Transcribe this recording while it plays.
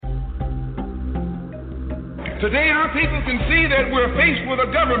Today our people can see that we're faced with a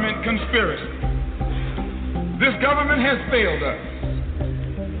government conspiracy. This government has failed us.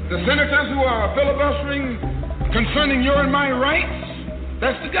 The senators who are filibustering concerning your and my rights,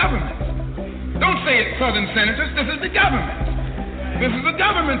 that's the government. Don't say it's Southern senators, this is the government. This is a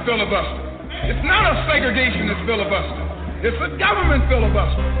government filibuster. It's not a segregationist filibuster. It's a government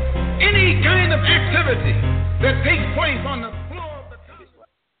filibuster. Any kind of activity that takes place on the floor of the Congress.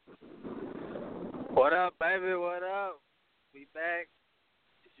 What up, baby? What up? We back.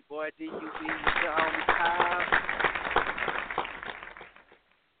 It's your boy DUB, your homie Cobb.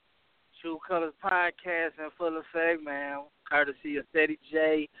 TRU COLORS Podcast in full effect, man. Courtesy of Steady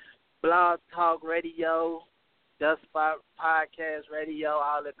J, Blog Talk Radio, Dust Spot Podcast Radio,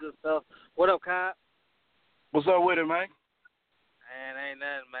 all that good stuff. What up, Cobb? What's up with it, man? Man, ain't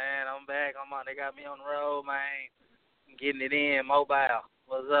nothing, man. I'm back. They got me on the road, man. I'm getting it in, mobile.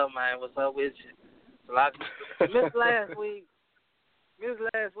 What's up, man? What's up with you? Missed last week.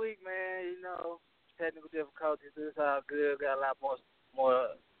 Man. You know, technical difficulties. It's all good. Got a lot more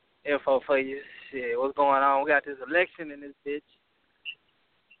info for you. Shit, what's going on? We got this election in this bitch.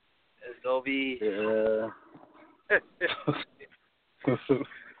 It's gonna be. Yeah. It's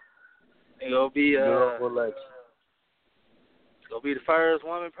gonna be. Election. Gonna be the first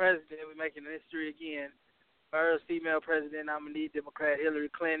woman president. We're making history again. First female president nominee, Democrat Hillary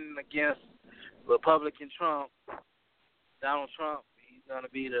Clinton against Republican Trump. Donald Trump. He's gonna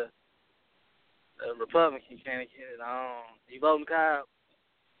be the Republican candidate. You voting, Kyle?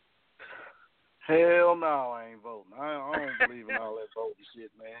 Hell no, I ain't voting. I don't believe in all that voting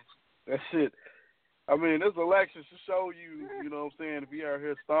shit, man. That shit. I mean, this election should show you, you know what I'm saying, if you're out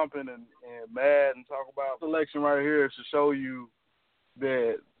here stomping and mad and talk about the election right here, it should show you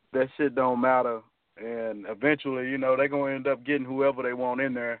that shit don't matter. And eventually, you know, they're going to end up getting whoever they want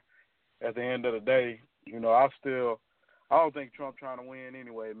in there at the end of the day. You know, I don't think Trump trying to win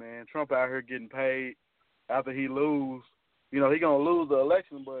anyway, man. Trump out here getting paid after he lose. You know, he going to lose the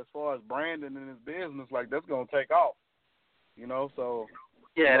election, but as far as branding in his business, like, that's going to take off. You know, so.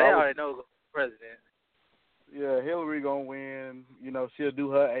 Yeah, they already know the president. Yeah, Hillary going to win. You know, she'll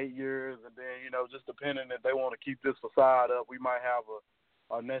do her 8 years, and then, you know, just depending if they want to keep this facade up, we might have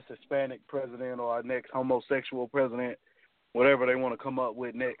our next Hispanic president or our next homosexual president, whatever they want to come up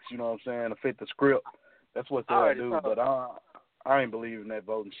with next, you know what I'm saying, to fit the script. That's what they'll do, but I ain't believing that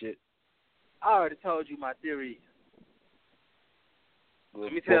voting shit. I already told you my theory.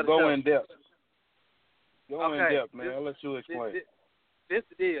 Let me tell go in depth. Go in depth, man. I'll let you explain. This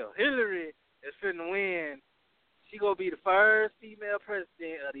the deal. Hillary is finna win. She gonna be the first female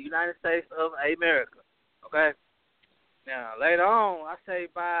president of the United States of America. Okay? Now, later on, I say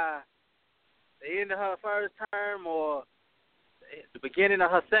by the end of her first term or the beginning of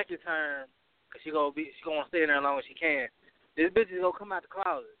her second term, because she gonna stay in there as long as she can. This bitch is gonna come out the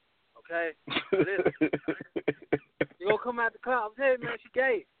closet. Okay? She gonna come out the closet. I'm telling you, man, she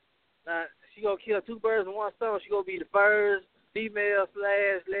gay. Now, she gonna kill two birds with one stone. She gonna be the first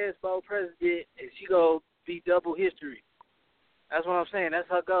female/lesbo president, and she gonna be double history. That's what I'm saying. That's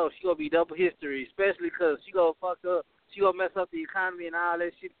her goal. She gonna be double history, especially because she gonna fuck up. She gonna mess up the economy and all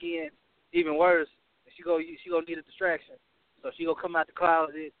that shit again, even worse. And she gonna need a distraction. So she gonna come out the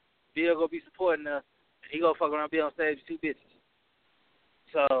closet. Bill gonna be supporting her. And he gonna fuck around, be on stage with two bitches.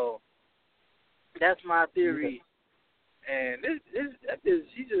 So that's my theory. And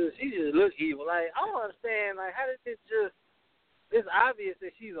she just look evil. Like, I don't understand. Like, how did this just? It's obvious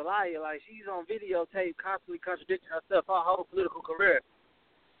that she's a liar. Like, she's on videotape constantly contradicting herself her whole political career.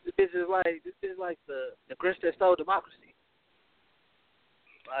 This is like the Grinch that stole democracy.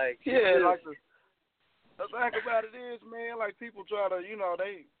 Like, yeah, like the thing about it is, man, like, people try to, you know,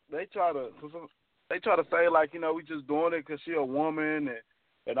 they try to say, like, you know, we just doing it because she a woman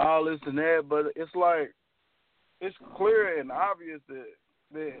and all this and that, but it's like, it's clear and obvious that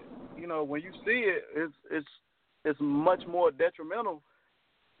you know, when you see it, it's much more detrimental.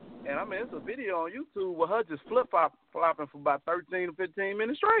 And I mean, it's a video on YouTube with her just flip-flopping for about 13 to 15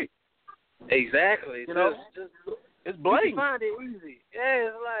 minutes straight. Exactly. You know, it's blatant. You find it easy. Yeah,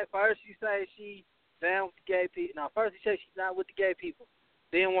 it's like first you say she down with the gay people. No, first you say she's not with the gay people.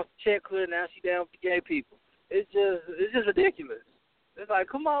 Then once the check clear, now she down with the gay people. It's just ridiculous. It's like,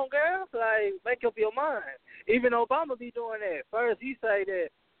 come on, girl. Like, make up your mind. Even Obama be doing that. First he say that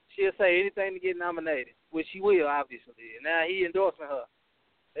she'll say anything to get nominated, which she will, obviously. And now he endorsing her.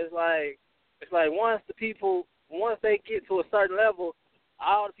 It's like once they get to a certain level,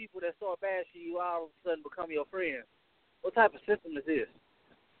 all the people that start bashing you all of a sudden become your friends. What type of system is this?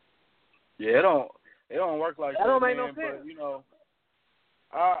 Yeah, it don't work like that. That don't make no man, sense. But, you know,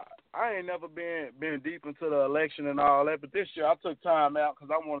 I ain't never been deep into the election and all that, but this year I took time out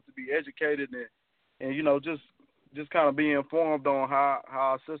because I wanted to be educated and you know, just kind of be informed on how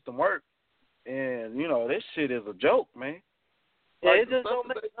our system works. And, you know, this shit is a joke, man. Yeah, Like, it just don't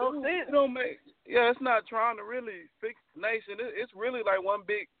make no sense. It don't make, yeah, it's not trying to really fix the nation. It's really like one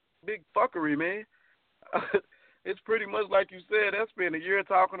big fuckery, man. It's pretty much like you said. That's been a year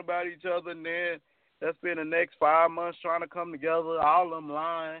talking about each other, and then that's been the next 5 months trying to come together, all of them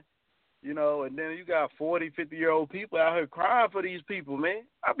lying, you know, and then you got 40, 50-year-old people out here crying for these people, man.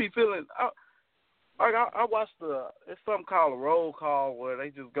 I be feeling, I watched it's something called a roll call where they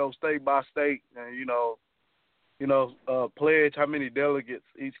just go state by state and, pledge how many delegates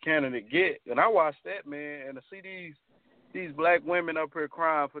each candidate get. And I watched that, man, and to see these black women up here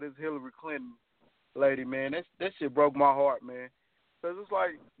crying for this Hillary Clinton lady, man, that shit broke my heart, man. Because it's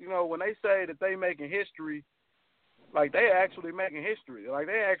like, you know, when they say that they making history, like they actually making history. Like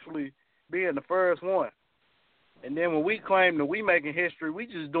they actually being the first one. And then when we claim that we making history, we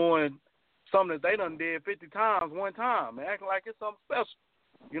just doing something that they done did 50 times one time and acting like it's something special,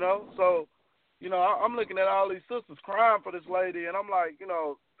 you know? So, you know, I'm looking at all these sisters crying for this lady, and I'm like,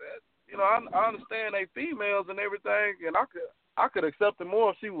 I understand they females and everything, and I could accept it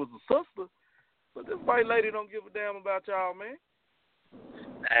more if she was a sister, but this white lady don't give a damn about y'all, man.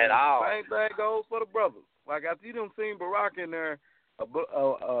 At all. Same thing goes for the brothers. Like, after you done seen Barack in there,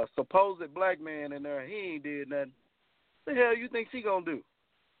 a supposed black man in there, he ain't did nothing. What the hell you think she gonna do?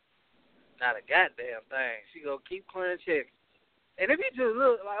 Not a goddamn thing. She gonna keep clearing checks. And if you just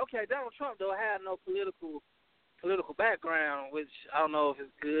look, like, okay, Donald Trump don't have no political background, which I don't know if it's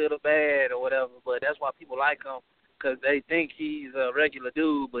good or bad or whatever, but that's why people like him, because they think he's a regular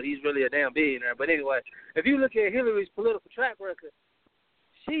dude, but he's really a damn billionaire. But anyway, if you look at Hillary's political track record,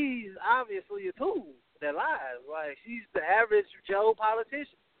 she's obviously a tool that lies. Like, she's the average Joe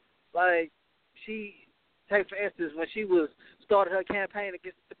politician. Like, take for instance, when she started her campaign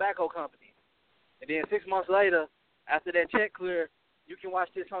against the tobacco company, and then 6 months later, after that check clear, you can watch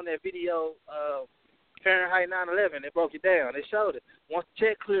this on that video, Fahrenheit 9/11. It broke it down. It showed it. Once the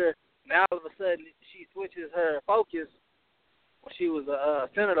check cleared, now all of a sudden she switches her focus. When she was a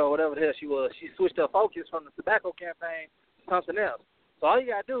senator or whatever the hell she was, she switched her focus from the tobacco campaign to something else. So all you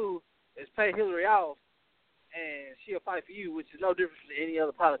got to do is pay Hillary off, and she'll fight for you, which is no different than any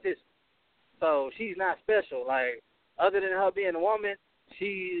other politician. So she's not special. Like, other than her being a woman,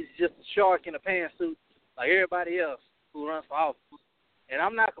 she's just a shark in a pantsuit like everybody else who runs for office. And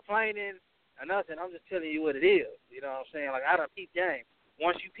I'm not complaining or nothing. I'm just telling you what it is. You know what I'm saying? Like, I done peep game.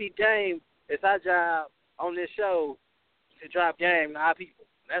 Once you peep game, it's our job on this show to drop game to our people.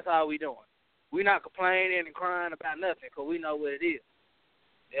 That's all we doing. We're not complaining and crying about nothing because we know what it is.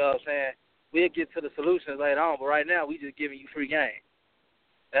 You know what I'm saying? We'll get to the solutions later on, but right now we just giving you free game.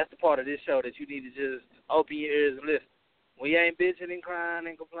 That's the part of this show that you need to just open your ears and listen. We ain't bitching and crying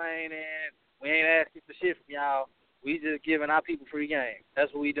and complaining. We ain't asking for shit from y'all. We just giving our people free game.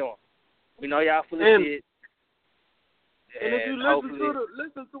 That's what we doing. We know y'all full of shit. And if you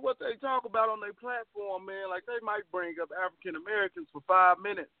listen to what they talk about on their platform, man, like they might bring up African Americans for 5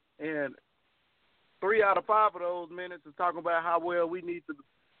 minutes, and 3 out of 5 of those minutes is talking about how well we need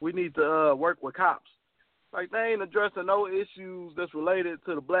to work with cops. Like, they ain't addressing no issues that's related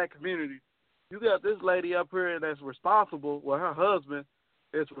to the black community. You got this lady up here that's responsible, well, her husband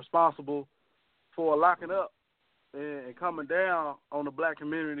is responsible for locking up and coming down on the black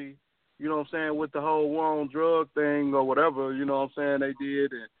community, you know what I'm saying, with the whole war on drug thing or whatever, you know what I'm saying, they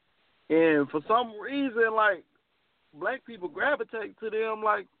did. And for some reason, like, black people gravitate to them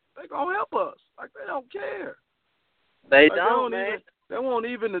like they gonna help us. Like, they don't care. They like, don't, man. They won't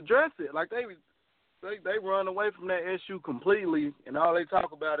even address it. Like, they run away from that issue completely, and all they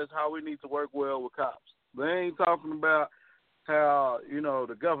talk about is how we need to work well with cops. They ain't talking about how, you know,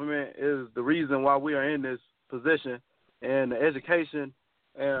 the government is the reason why we are in this position, and the education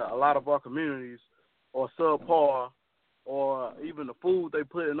and a lot of our communities are subpar, or even the food they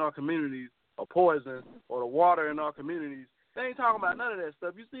put in our communities are poison, or the water in our communities. They ain't talking about none of that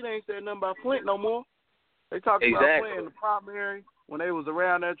stuff. You see, they ain't saying nothing about Flint no more. They talking about Flint in the primary when they was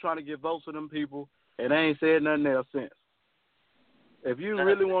around there trying to get votes for them people, and they ain't said nothing else since. If you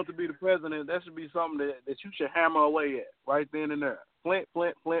really want to be the president, that should be something that you should hammer away at right then and there. Flint,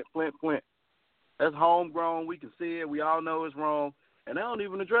 Flint, Flint, Flint, Flint. That's homegrown. We can see it. We all know it's wrong. And they don't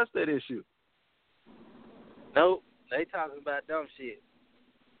even address that issue. Nope. They talking about dumb shit.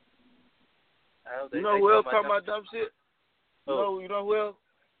 You know who else talking about dumb shit? You know who else?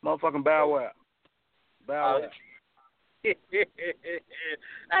 Motherfucking Bow Wow. Bow Wow.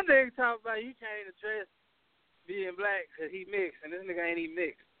 I think talking about you can't address being black because he mixed, and this nigga ain't even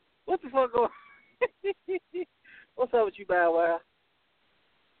mixed. What the fuck going? What's up with you, Bow Wow?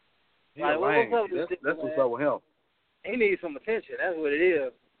 Like, what's up with that's what's up with him. He needs some attention. That's what it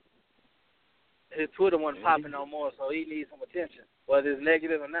is. His Twitter wasn't popping no more, so he needs some attention, whether it's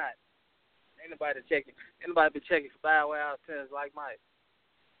negative or not. Ain't nobody checking. Anybody been checking for Bow Wow since like Mike.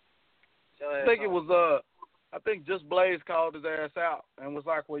 I think it was I think Just Blaze called his ass out and was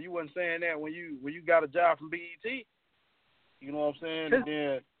like, "Well, you wasn't saying that when you got a job from BET." You know what I'm saying? And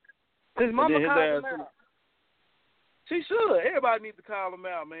then his mama called him out. She should. Everybody needs to call him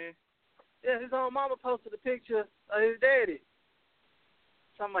out, man. Yeah, his own mama posted a picture of his daddy.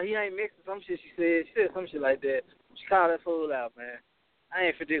 Something like he ain't mixing some shit. She said some shit like that. She called that fool out, man. I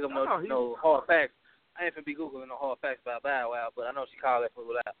ain't for dig him no hard facts. I ain't for be googling no hard facts about Bow Wow, but I know she called that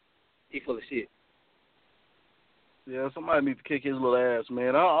fool out. He full of shit. Yeah, somebody needs to kick his little ass,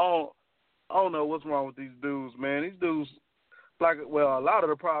 man. I don't know what's wrong with these dudes, man. These dudes, a lot of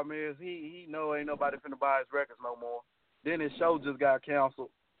the problem is he know ain't nobody finna buy his records no more. Then his show just got canceled.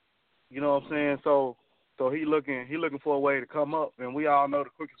 You know what I'm saying? So he looking for a way to come up, and we all know the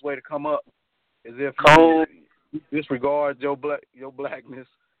quickest way to come up is if you disregard your blackness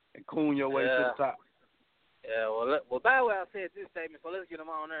and coon your way to the top. Yeah, well, Bow Wow said this statement, so let's get him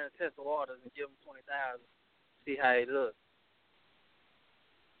on there and test the waters and give him 20,000, see how he looks.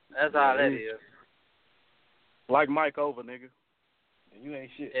 That's all that is. Like Mike over, nigga. And you ain't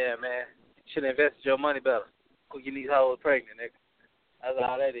shit. Yeah, man. You should have invested your money better. Quit getting these hoes pregnant, nigga. That's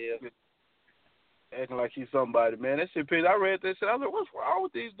all that is. Acting like he's somebody, man. That shit pissed. I read that shit. I was like, what's wrong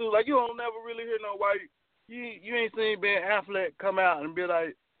with these dudes? Like, you don't never really hear no white. You ain't seen Ben Affleck come out and be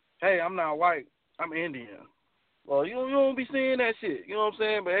like, hey, I'm not white. I'm Indian. Well, you don't be seeing that shit. You know what I'm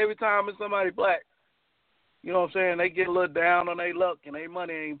saying? But every time it's somebody black, you know what I'm saying, they get a little down on their luck and their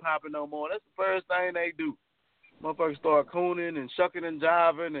money ain't popping no more. That's the first thing they do. Motherfuckers start cooning and shucking and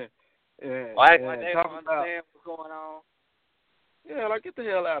jiving and like they don't understand what's going on. Yeah, like, get the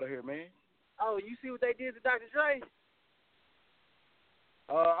hell out of here, man. Oh, you see what they did to Dr. Dre?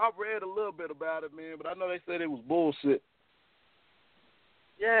 I've read a little bit about it, man, but I know they said it was bullshit.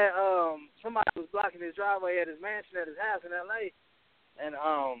 Yeah, somebody was blocking his driveway at his mansion at his house in L.A. And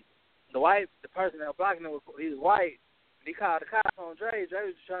the person that was blocking him, he was white. And he called the cops on Dre.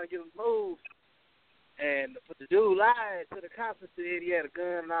 Dre was just trying to get him moved. And the dude lied to the cops and said he had a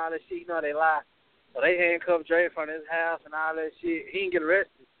gun and all that shit. You know they lie. So they handcuffed Dre in front of his house and all that shit. He didn't get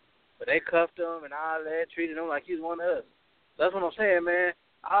arrested. But they cuffed him and all that, treated him like he was one of us. That's what I'm saying, man.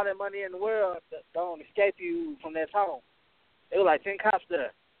 All that money in the world don't escape you from that tone. It was like 10 cops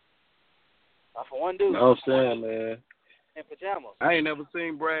there. For one dude. I'm saying, man. In pajamas. I ain't never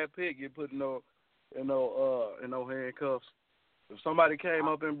seen Brad Pitt get put in no handcuffs. If somebody came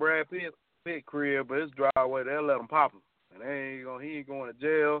up in Brad Pitt crib, but his driveway, they'll let him pop him. And he ain't going to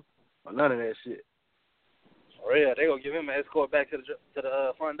jail or none of that shit. For real, they gonna give him an escort back to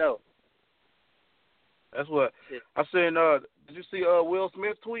the front door. That's what I seen. Did you see Will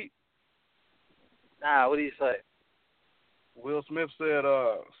Smith tweet? Nah, what did he say? Will Smith said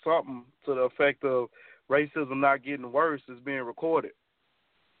something to the effect of racism not getting worse is being recorded.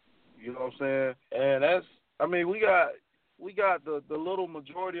 You know what I'm saying? And that's, I mean, we got the little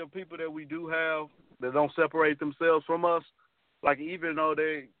majority of people that we do have that don't separate themselves from us. Like, even though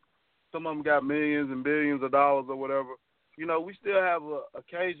some of them got millions and billions of dollars or whatever, you know, we still have a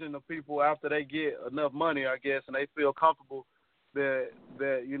occasion of people after they get enough money, I guess, and they feel comfortable that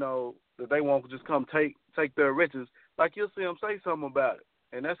you know, that they won't just come take their riches. Like, you'll see them say something about it.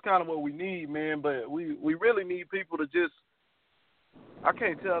 And that's kind of what we need, man. But we really need people to just, I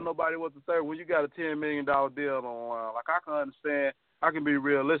can't tell nobody what to say when you got a $10 million deal on. Like, I can understand, I can be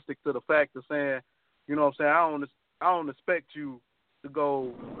realistic to the fact of saying, you know what I'm saying, I don't expect you to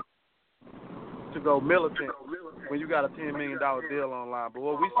go militant when you got a $10 million deal online. But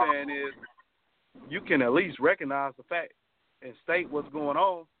what we're saying is you can at least recognize the fact and state what's going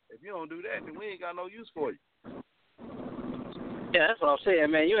on. If you don't do that, then we ain't got no use for you. Yeah, that's what I'm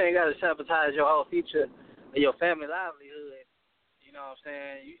saying, man. You ain't got to sabotage your whole future or your family livelihood. You know what I'm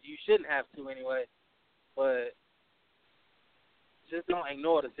saying? You shouldn't have to anyway. But just don't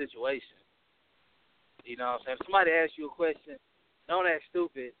ignore the situation. You know what I'm saying? If somebody asks you a question, don't act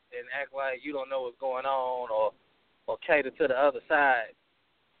stupid and act like you don't know what's going on or cater to the other side,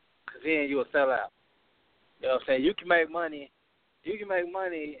 because then you'll sell out. You know what I'm saying? You can make money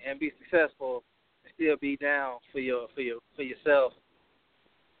and be successful and still be down for yourself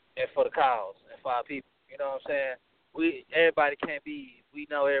and for the cause and for our people. You know what I'm saying? We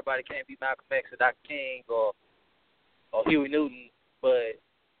know everybody can't be Malcolm X or Dr. King or Huey Newton, but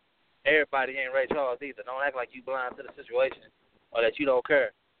everybody ain't Ray Charles either. Don't act like you blind to the situation or that you don't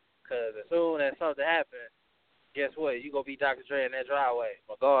care. Because as soon as something happens, guess what? You going to be Dr. Dre in that driveway,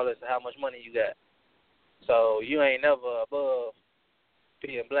 regardless of how much money you got. So you ain't never above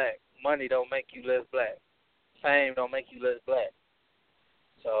being black. Money don't make you less black. Fame don't make you less black.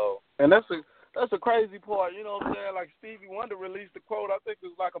 So. And that's a crazy part. You know what I'm saying? Like Stevie Wonder released a quote, I think it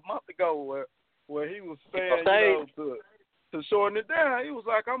was like a month ago, where he was saying, to shorten it down, he was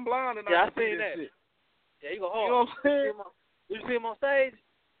like, I'm blind and I see that shit. Yeah, he go hard. You know what I'm saying? Did you see him on stage?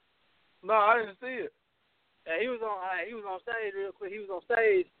 No, I didn't see it. Yeah, he was on stage real quick. He was on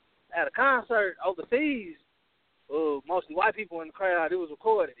stage at a concert overseas. Mostly white people in the crowd. It was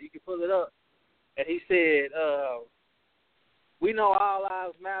recorded. You can pull it up. And he said, we know all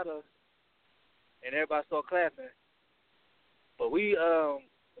lives matter. And everybody started clapping. But we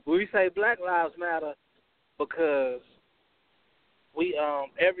say Black Lives Matter because we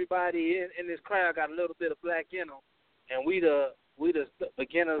everybody in this crowd got a little bit of black in them, and we the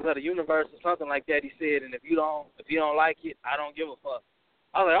beginners of the universe or something like that. He said, and if you don't like it, I don't give a fuck.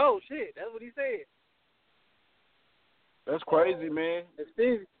 I was like, oh shit, that's what he said. That's crazy, man.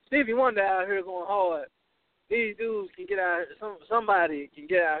 Stevie Wonder out here going hard. These dudes can get out here. Somebody can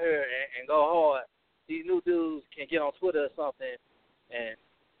get out here and go hard. These new dudes can get on Twitter or something and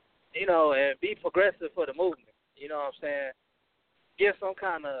be progressive for the movement. You know what I'm saying? Give us some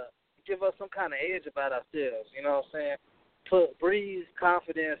kind of edge about ourselves. You know what I'm saying? Breathe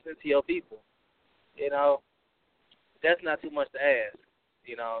confidence into your people. You know, that's not too much to ask.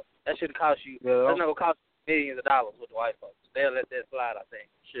 You know, that shouldn't cost you. Yeah. That's not gonna cost you millions of dollars with the white folks. They'll let that slide, I think.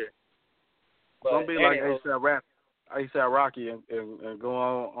 Sure. But don't be like ASAP Rocky and go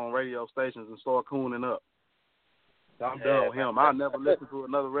on radio stations and start cooning up. I'm done with him. I'll never listen to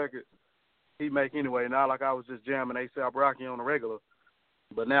another record he make anyway. Not like I was just jamming ASAP Rocky on the regular,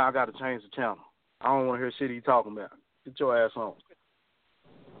 but now I got to change the channel. I don't want to hear shit he talking about. Get your ass on.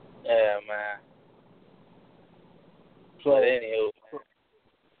 Yeah, man. So, but anywho.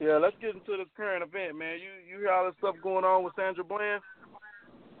 Yeah, let's get into this current event, man. You hear all this stuff going on with Sandra Bland?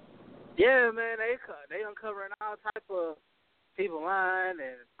 Yeah, man, they uncovering all type of people lying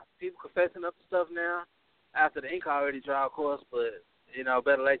and people confessing up to stuff now. After the ink already dry, of course, but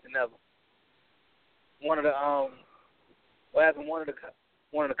better late than never. One of the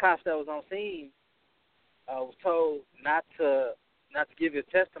cops that was on scene was told not to give his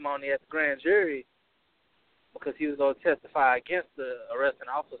testimony at the grand jury because he was going to testify against the arresting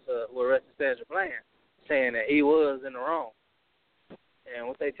officer who arrested Sandra Bland, saying that he was in the wrong. And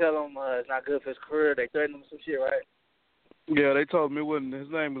what they tell him is not good for his career. They threatened him with some shit, right? Yeah, they told him it wasn't. His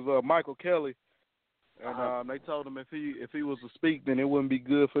name was Michael Kelly, and they told him if he was to speak, then it wouldn't be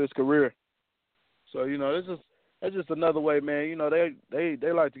good for his career. So that's just another way, man.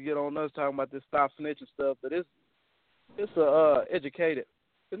 They like to get on us talking about this stop snitching stuff, but it's educated.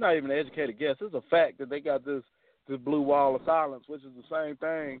 It's not even an educated guess. It's a fact that they got this blue wall of silence, which is the same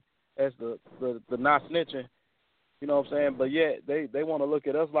thing as the not snitching. You know what I'm saying? But yet they want to look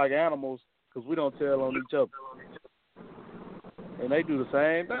at us like animals because we don't tell on each other. And they do the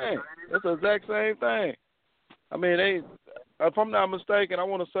same thing. It's the exact same thing. I mean, if I'm not mistaken, I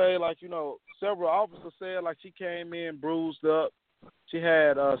want to say, several officers said, she came in bruised up. She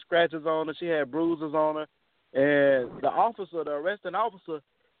had scratches on her. She had bruises on her. And the arresting officer,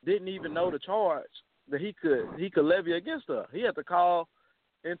 didn't even know the charge that he could levy against her. He had to call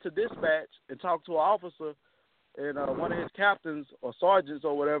into dispatch and talk to an officer and one of his captains or sergeants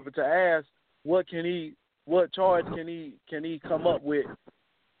or whatever to ask what charge can he come up with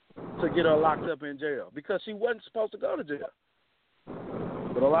to get her locked up in jail, because she wasn't supposed to go to jail.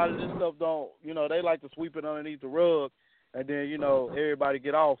 But a lot of this stuff they like to sweep it underneath the rug, and then everybody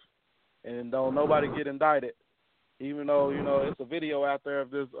get off and don't nobody get indicted. Even though it's a video out there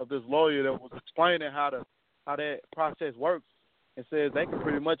of this lawyer that was explaining how that process works, and says they can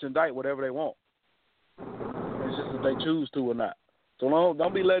pretty much indict whatever they want. It's just if they choose to or not. So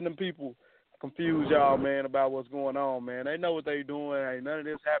don't be letting them people confuse y'all, man, about what's going on, man. They know what they doing. Ain't none of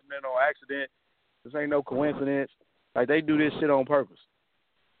this happening on accident. This ain't no coincidence. Like, they do this shit on purpose.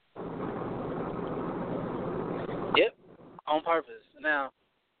 Yep, on purpose. Now,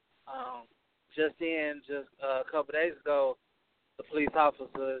 just a couple of days ago, the police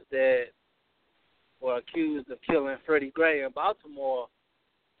officers that were accused of killing Freddie Gray in Baltimore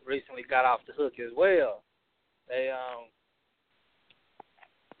recently got off the hook as well. They,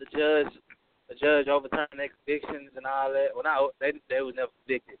 the judge overturned their convictions and all that. Well, they was never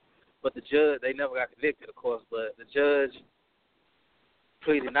convicted, but they never got convicted, of course. But the judge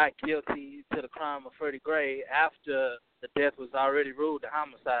pleaded not guilty to the crime of Freddie Gray after the death was already ruled a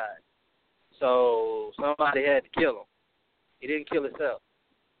homicide. So somebody had to kill him. He didn't kill himself.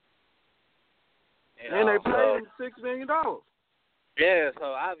 And they paid him $6 million. Yeah, so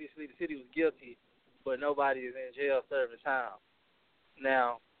obviously the city was guilty, but nobody is in jail serving time.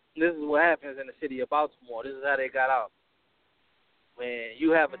 Now, this is what happens in the city of Baltimore. This is how they got out. When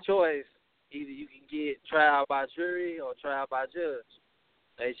you have a choice, either you can get trial by jury or trial by judge.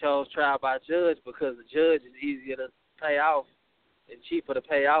 They chose trial by judge because the judge is easier to pay off and cheaper to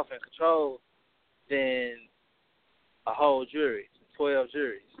pay off and control than a whole jury, 12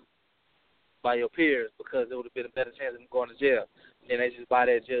 juries by your peers, because it would have been a better chance of them going to jail. Then they just buy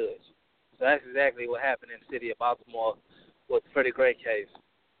that judge. So that's exactly what happened in the city of Baltimore with the Freddie Gray case.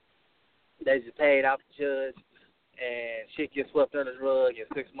 They just paid out the judge, and shit gets swept under the rug, and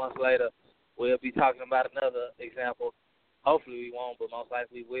 6 months later, we'll be talking about another example. Hopefully we won't, but most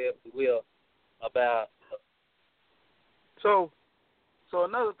likely we will, about... So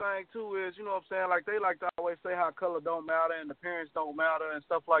another thing, too, is, you know what I'm saying, like they like to always say how color don't matter and the parents don't matter and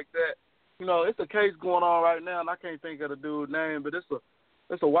stuff like that. You know, it's a case going on right now, and I can't think of the dude's name, but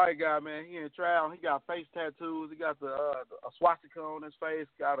it's a white guy, man. He in trial. He got face tattoos. He got a swastika on his face,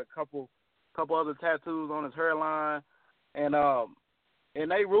 got a couple other tattoos on his hairline, and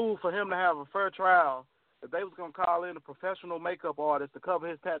they ruled for him to have a fair trial that they was going to call in a professional makeup artist to cover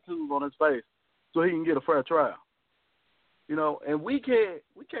his tattoos on his face so he can get a fair trial. You know, and we can't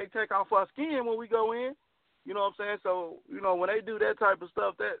take off our skin when we go in. You know what I'm saying? So, you know, when they do that type of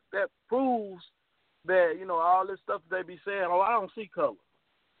stuff, that proves that, you know, all this stuff that they be saying, oh, I don't see color.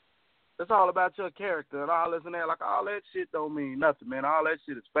 It's all about your character and all this and that. Like, all that shit don't mean nothing, man. All that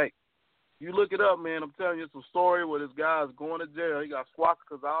shit is fake. You look it up, man. I'm telling you, it's a story where this guy's going to jail. He got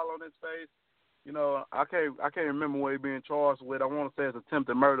swastikas all on his face. You know, I can't remember what he's being charged with. I want to say it's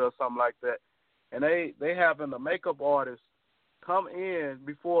attempted murder or something like that. And they having a makeup artist come in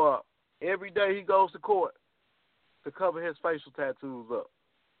before every day he goes to court to cover his facial tattoos up.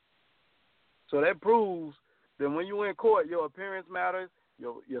 So that proves that when you in court, your appearance matters,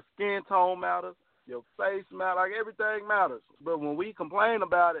 your skin tone matters, your face matters, like everything matters. But when we complain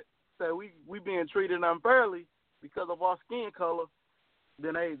about it, say we being treated unfairly because of our skin color,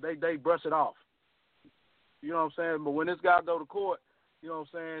 then they brush it off. You know what I'm saying? But when this guy go to court, you know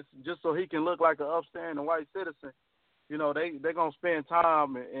what I'm saying, just so he can look like an upstanding white citizen, you know, they're going to spend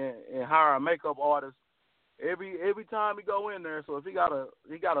time and hire a makeup artist every time he go in there. So if he got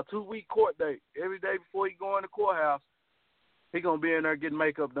a 2-week court date, every day before he go in the courthouse, he going to be in there getting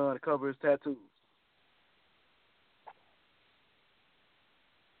makeup done to cover his tattoos.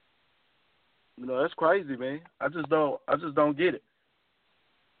 You know, that's crazy, man. I just don't get it.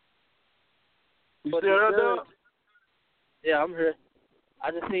 You still there, Dubb? Yeah, I'm here. I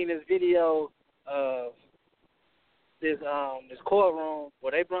just seen this video of this courtroom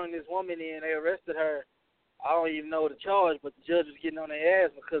where they brought this woman in. They arrested her. I don't even know the charge, but the judge was getting on their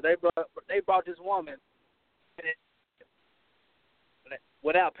ass because they brought this woman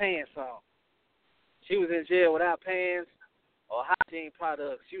without pants on. She was in jail without pants or hygiene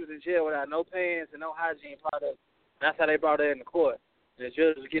products. She was in jail without no pants and no hygiene products. That's how they brought her in the court. The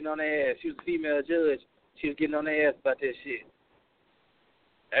judge was getting on their ass. She was a female judge. She was getting on their ass about that shit.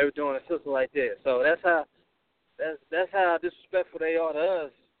 They were doing a sister like that. So that's how disrespectful they are to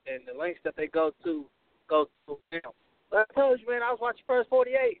us and the lengths that they go to them. But I told you, man, I was watching First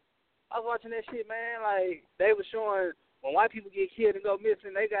 48. I was watching that shit, man. Like, they were showing when white people get killed and go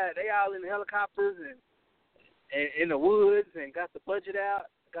missing, they all in the helicopters and in the woods and got the budget out,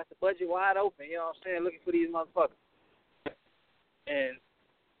 got the budget wide open, you know what I'm saying, looking for these motherfuckers. And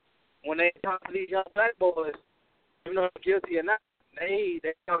when they talk to these young black boys, you know, guilty or not, they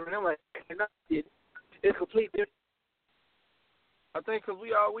talking to them like it's complete different. I think because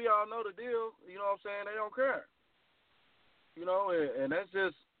we all know the deal, you know what I'm saying, they don't care. You know, and that's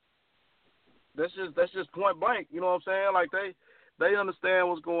just point blank, you know what I'm saying? Like they understand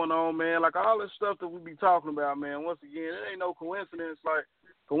what's going on, man. Like all this stuff that we be talking about, man, once again, it ain't no coincidence. Like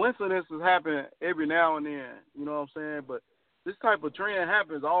coincidences happen every now and then, you know what I'm saying? But this type of trend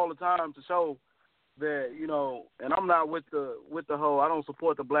happens all the time to show that, you know, and I'm not with the whole, I don't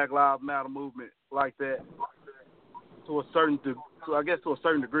support the Black Lives Matter movement like that to a certain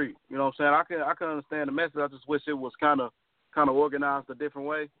degree. You know what I'm saying? I can understand the message. I just wish it was kind of organized a different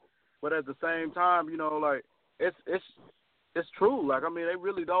way. But at the same time, you know, like it's true. Like, I mean, they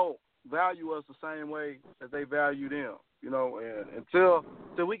really don't value us the same way as they value them. You know, and until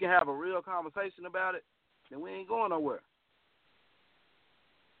we can have a real conversation about it, then we ain't going nowhere.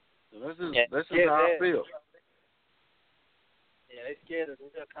 So that's just how I feel. Yeah, they scared of the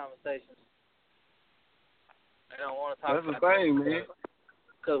real conversations. They don't want to talk about it. That's the thing, man.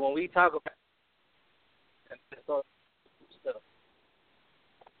 Because when we talk about stuff,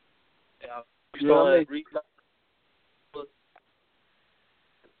 you know,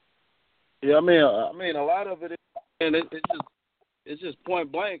 Yeah, I mean, a lot of it is, and it's just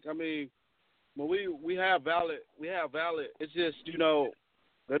point blank. I mean, when we have valid. It's just, you know,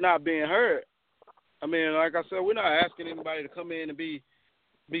 they're not being heard. I mean, like I said, we're not asking anybody to come in and be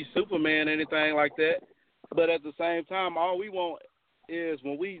Superman or anything like that. But at the same time, all we want is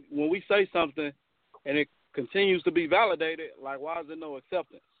when we say something and it continues to be validated, like, why is there no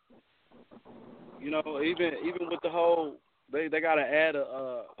acceptance? You know, even with the whole, they got to add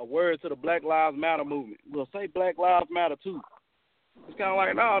a word to the Black Lives Matter movement. Well, say Black Lives Matter too. It's kind of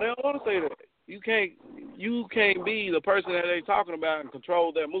like, no, they don't want to say that. You can't be the person that they talking about and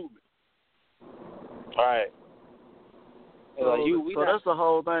control their movement. All right. So that's the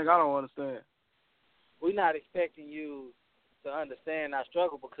whole thing I don't understand. We're not expecting you to understand our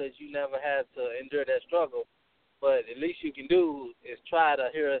struggle because you never had to endure that struggle. But at least you can do is try to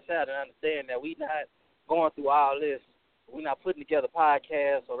hear us out and understand that we're not going through all this. We're not putting together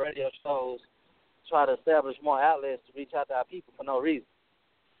podcasts or radio shows to try to establish more outlets to reach out to our people for no reason.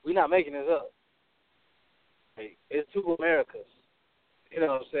 We're not making this up. It's two Americas. You know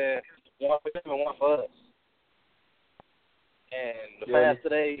what I'm saying? One for them and one for us. And the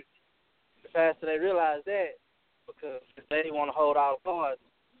faster they realize that, because if they want to hold all the cards,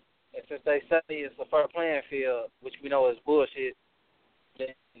 and since they say it's a fair playing field, which we know is bullshit,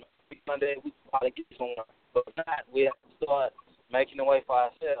 then one day we can probably get somewhere. But if not, we have to start making a way for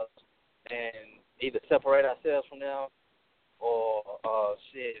ourselves and either separate ourselves from them or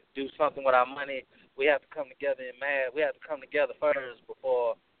do something with our money. We have to come together in mass. We have to come together first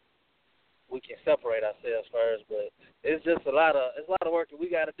before we can separate ourselves first. But it's just a lot of work that we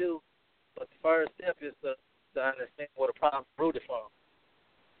got to do. But the first step is to understand where the problem rooted from.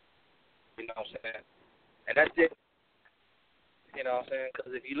 You know what I'm saying? And that's it. You know what I'm saying?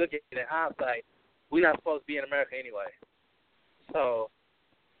 Because if you look at it in hindsight, we're not supposed to be in America anyway. So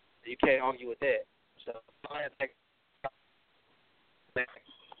you can't argue with that. So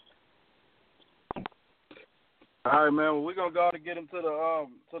all right, man. Well, we're gonna go and get into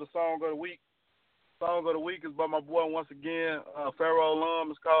the song of the week. Song of the week is by my boy once again, Pharaoh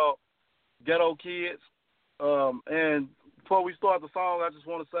alum. It's called Ghetto Kids. And before we start the song, I just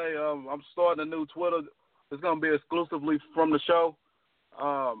want to say I'm starting a new Twitter. It's gonna be exclusively from the show.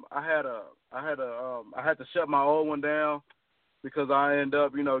 I had to shut my old one down because I end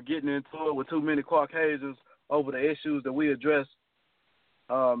up, you know, getting into it with too many Caucasians over the issues that we address,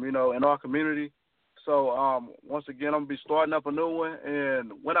 you know, in our community. So once again, I'm gonna be starting up a new one,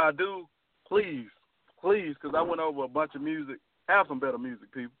 and when I do, please, because I went over a bunch of music, have some better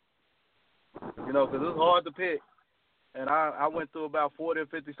music, people. You know, because it's hard to pick, and I went through about 40 or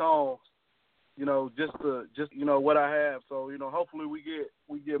 50 songs, you know, just you know what I have. So, you know, hopefully we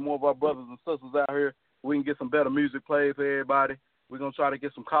get more of our brothers and sisters out here. We can get some better music played for everybody. We're gonna try to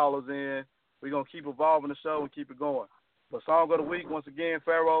get some callers in. We're gonna keep evolving the show and keep it going. But song of the week, once again,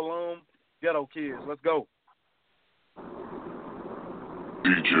 Pharaoh alum, Ghetto Kids. Let's go.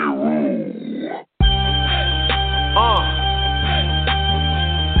 DJ Roll.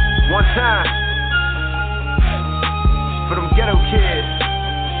 One time for them ghetto kids.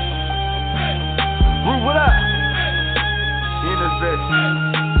 Rue, what up? In this bitch.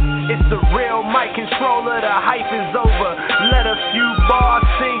 It's the real mic controller, the hype is over. Let a few bars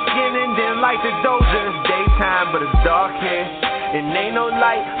sink in and then light the doja. It's daytime, but it's dark here. And ain't no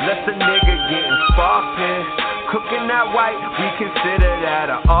light, unless a nigga getting sparked here. Cooking that white, we consider that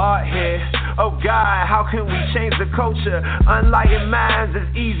an art here. Oh God, how can we change the culture? Unlightened minds is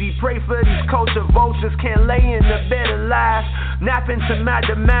easy. Pray for these culture vultures. Can't lay in the bed and laugh. Napping to my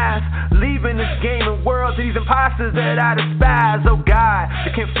demise. Leaving this gaming world to these imposters that I despise. Oh God,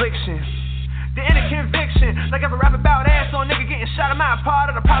 the confliction. The inner conviction, like if I rap about ass on nigga getting shot, am I a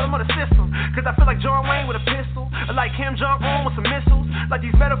part of the problem of the system? Cause I feel like John Wayne with a pistol, or like Kim Jong-un with some missiles. Like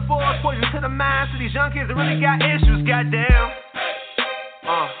these metaphors poison to the minds of these young kids that really got issues, goddamn.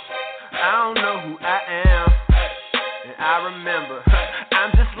 I don't know who I am, and I remember,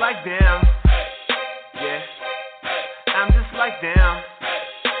 I'm just like them, yeah, I'm just like them,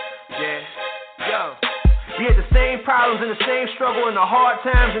 yeah, yo. We had the same problems and the same struggle and the hard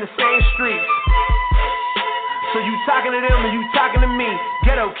times in the same streets. So you talking to them and you talking to me,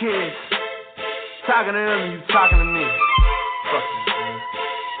 ghetto kids. Talking to them and you talking to me. Fuck this, man.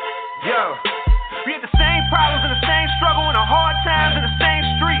 Yo, we had the same problems and the same struggle and the hard times in the same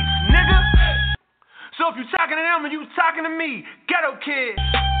streets, nigga. So if you talking to them and you talking to me, ghetto kids.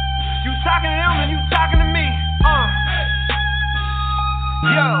 You talking to them and you talking to me,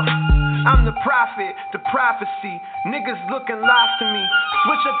 Yo, I'm the prophet, the prophecy. Niggas looking lost to me.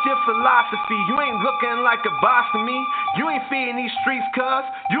 Switch up your philosophy. You ain't looking like a boss to me. You ain't feeding these streets, cuz.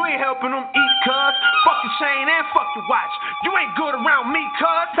 You ain't helping them eat, cuz. Fuck your chain and fuck your watch. You ain't good around me,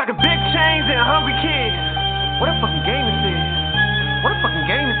 cuz. Talking big chains and hungry kids. What a fucking game this is. What a fucking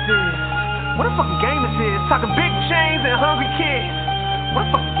game this is. What a fucking game this is. Talking big chains and hungry kids. What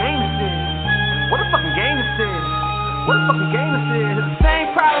a fucking game this is. What a fucking game this is. What a fucking game this is. It's the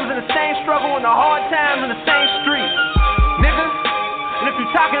same problems and the same struggle and the hard times in the same street. Niggas, and if you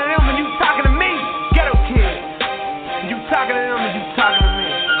talking to them, then you talking to me. Ghetto kid. And you talking to them, and you talking to me.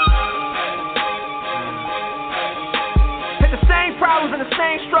 It's the same problems and the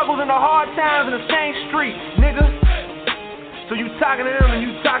same struggles and the hard times in the same street. Niggas. So you talking to them and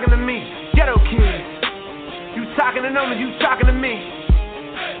you talking to me. Ghetto kids. You talking to them and you talking to me.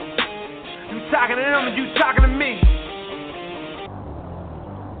 You talking to them and you talking to me.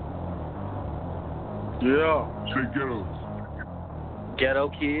 Yeah. Say ghetto. Ghetto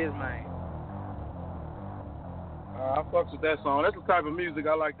kids, man. I fucks with that song. That's the type of music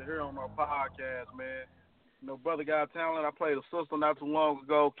I like to hear on our podcast, man. You know, brother got talent. I played a sister not too long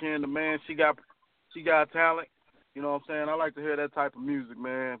ago, Ken the Man. She got talent. You know what I'm saying? I like to hear that type of music,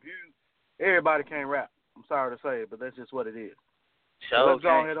 man. Everybody can't rap. I'm sorry to say it, but that's just what it is. So let's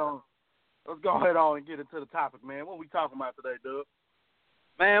go ahead on and get into the topic, man. What we talking about today, Dubb?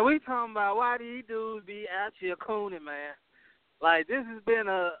 Man, we talking about why these dudes be out here cooning, man. Like, this has been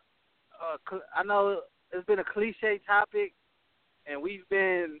I know it's been a cliche topic, and you've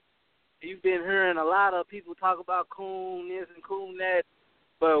been hearing a lot of people talk about coon this and coon that,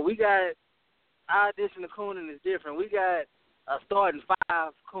 but we got, our edition of cooning is different. We got a starting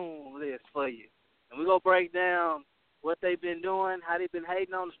 5 coon list for you, and we're going to break down what they've been doing, how they've been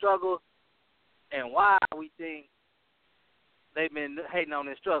hating on the struggle, and why we think they've been hating on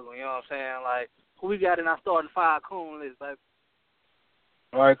this struggle, you know what I'm saying? Like, who we got in our starting 5 coon list, baby?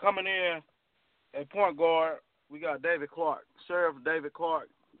 All right, coming in at point guard, we got David Clark, Sheriff David Clark.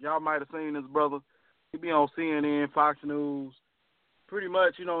 Y'all might have seen this brother. He be on CNN, Fox News, pretty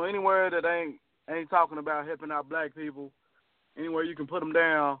much, you know, anywhere that ain't talking about helping out black people, anywhere you can put them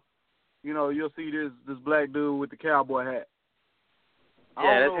down, you know, you'll see this black dude with the cowboy hat.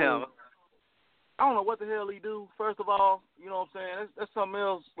 Yeah, that's him. I don't know what the hell he do, first of all. You know what I'm saying? That's something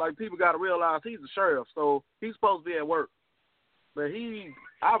else. Like, people got to realize he's a sheriff, so he's supposed to be at work. But he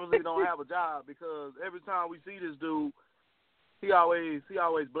obviously don't have a job, because every time we see this dude, he always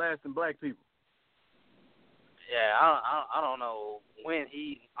blasting black people. Yeah, I don't know when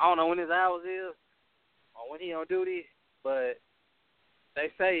his hours is or when he on duty, but they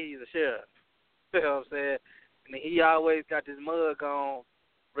say he's a sheriff. You know what I'm saying? And he always got this mug on,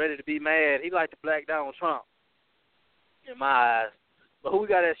 ready to be mad. He like to black Donald Trump, in my eyes. But who we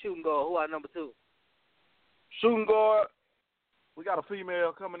got at shooting guard? Who our number 2? Shooting guard, we got a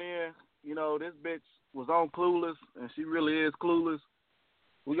female coming in. You know, this bitch was on Clueless, and she really is clueless.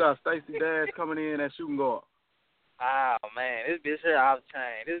 We got Stacey Dash coming in at shooting guard. Oh, man, this bitch her off the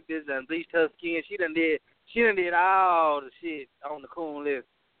chain. This bitch done bleached her skin. She done did all the shit on the coon list.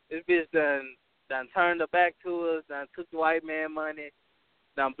 This bitch done turned her back to us, done took the white man money,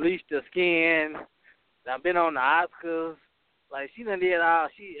 done bleached her skin, done been on the Oscars. Like, she done did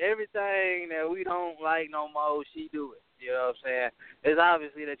everything that we don't like no more, she do it. You know what I'm saying? It's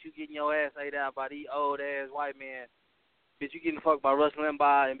obviously that you getting your ass ate out by these old-ass white men. Bitch, you getting fucked by Rush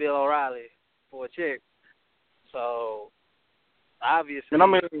Limbaugh and Bill O'Reilly for a check. So, obviously. And I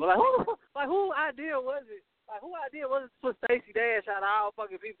mean, who idea was it? Like, who idea was it to put Stacey Dash out of all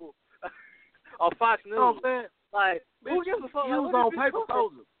fucking people on Fox News? You know what I'm saying? Like, who gives a fuck? You was on Paper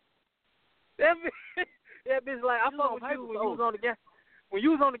Soldier. That bitch like, I fuck with you when you was on the game. When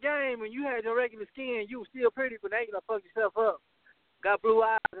you was on the game, when you had your regular skin, you was still pretty, but now you gonna fuck yourself up. Got blue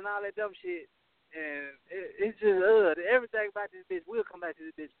eyes and all that dumb shit. And it's just, everything about this bitch. We'll come back to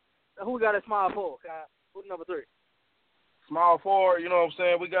this bitch. Who we got at small forward, Kyle? Who's number 3? Small forward, you know what I'm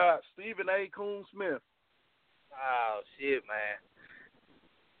saying? We got Stephen A. Coon Smith. Oh, shit, man.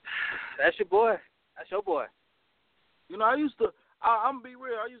 That's your boy. That's your boy. You know, I'm going to be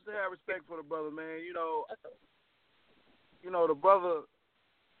real. I used to have respect for the brother, man. You know, the brother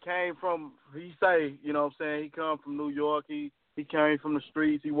came from, he say, you know what I'm saying, he come from New York. He came from the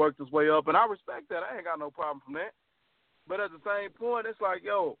streets. He worked his way up. And I respect that. I ain't got no problem from that. But at the same point, it's like,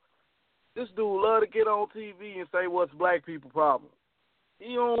 yo, this dude love to get on TV and say what's black people problem.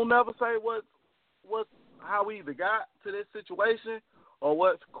 He don't never say how we either got to this situation or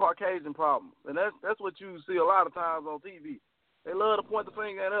what's Caucasian problem. And that's what you see a lot of times on TV. They love to point the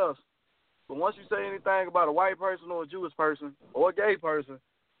finger at us. But once you say anything about a white person or a Jewish person or a gay person,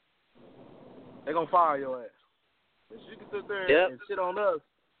 they're going to fire your ass. You can sit there and shit on us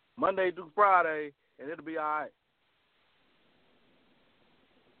Monday through Friday, and it'll be all right.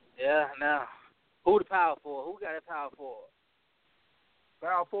 Yeah, now, who the power for? Who got that power for?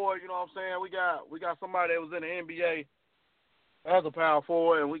 Power forward, you know what I'm saying? We got somebody that was in the NBA as a power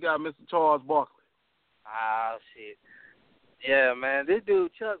forward, and we got Mr. Charles Barkley. Ah, shit. Yeah, man, this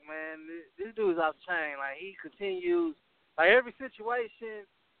dude, Chuck, man, this dude's off the chain. Like, he continues, like, every situation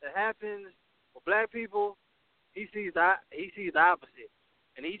that happens with black people, he sees the opposite.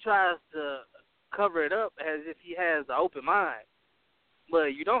 And he tries to cover it up as if he has an open mind.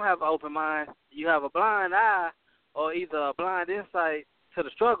 But you don't have an open mind. You have a blind eye or either a blind insight to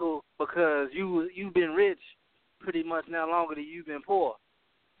the struggle because you've been rich pretty much now longer than you've been poor.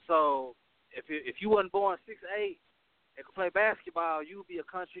 So if you wasn't born 6'8" and could play basketball, you'd be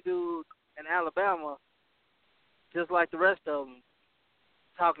a country dude in Alabama just like the rest of them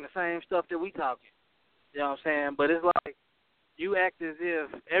talking the same stuff that we talking. You know what I'm saying? But it's like you act as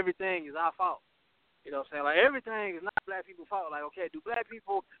if everything is our fault. You know what I'm saying? Like, everything is not black people's fault. Like, okay, should black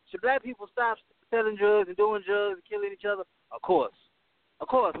people stop selling drugs and doing drugs and killing each other? Of course. Of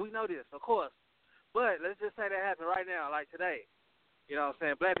course, we know this. Of course. But let's just say that happened right now, like today. You know what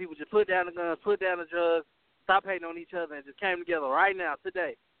I'm saying? Black people just put down the guns, put down the drugs, stop hating on each other, and just came together right now,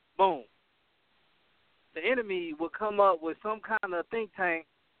 today. Boom. The enemy would come up with some kind of think tank,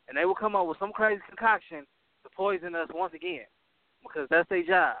 and they will come up with some crazy concoction to poison us once again, because that's their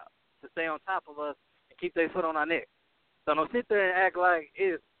job, to stay on top of us and keep their foot on our neck. So don't sit there and act like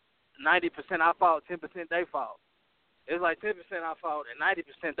it's 90% our fault, 10% their fault. It's like 10% our fault and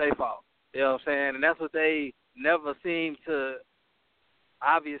 90% their fault. You know what I'm saying? And that's what they never seem to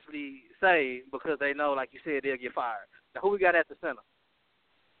obviously say, because they know, like you said, they'll get fired. Now, who we got at the center?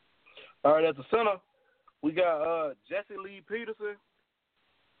 All right, at the center, we got Jesse Lee Peterson.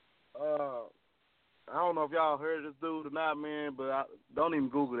 I don't know if y'all heard of this dude or not, man, but don't even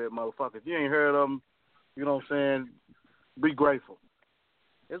Google that motherfucker. If you ain't heard of him, you know what I'm saying, be grateful.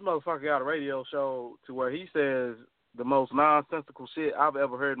 This motherfucker got a radio show to where he says the most nonsensical shit I've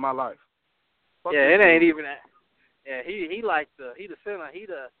ever heard in my life. Fuck yeah, it ain't even that. Yeah, he the center. He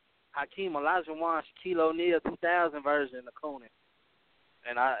the Hakeem Olajuwon, Shaquille O'Neal 2000 version of Coonan.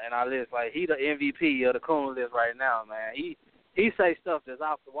 And I list, like, he the MVP of the Coonan list right now, man. He say stuff that's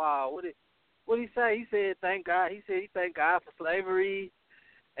off the wall. What he say? He said thank God. He said he thank God for slavery,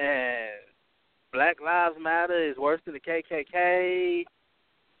 and Black Lives Matter is worse than the KKK.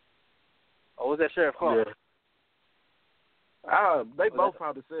 Or was that Sheriff Clark? Yeah. They both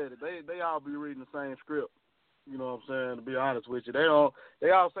probably said it. They all be reading the same script. You know what I'm saying? To be honest with you, they all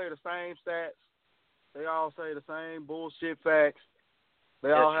say the same stats. They all say the same bullshit facts.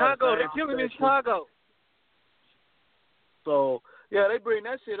 They all have Chicago. They're killing in Chicago. So yeah, they bring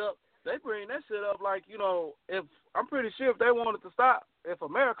that shit up. Like, you know, if I'm pretty sure if they wanted to stop, if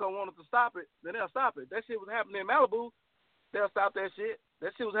America wanted to stop it, then they'll stop it. That shit was happening in Malibu, they'll stop that shit.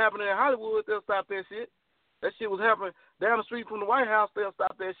 That shit was happening in Hollywood, they'll stop that shit. That shit was happening down the street from the White House, they'll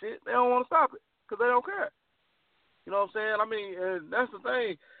stop that shit. They don't want to stop it because they don't care. You know what I'm saying? I mean, and that's the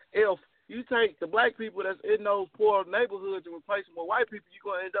thing. If you take the black people that's in those poor neighborhoods and replace them with white people, you're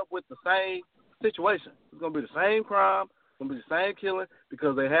going to end up with the same situation. It's going to be the same crime. It's going to be the same killing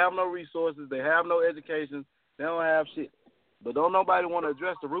because they have no resources. They have no education. They don't have shit. But don't nobody want to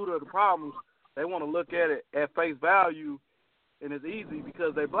address the root of the problems. They want to look at it at face value, and it's easy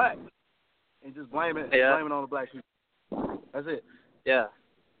because they're black, and just blame it on the black people. That's it. Yeah.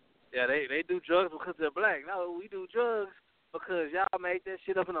 Yeah, they do drugs because they're black. No, we do drugs because y'all made that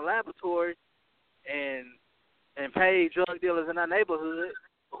shit up in the laboratory and paid drug dealers in our neighborhood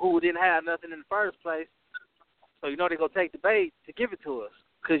who didn't have nothing in the first place. So you know they're going to take the bait to give it to us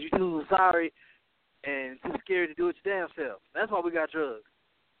because you're too sorry and too scared to do it your damn self. That's why we got drugs.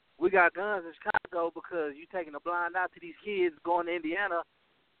 We got guns in Chicago because you taking a blind eye to these kids going to Indiana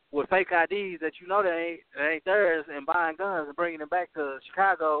with fake IDs that you know they ain't theirs and buying guns and bringing them back to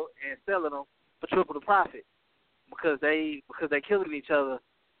Chicago and selling them for triple the profit because they killing each other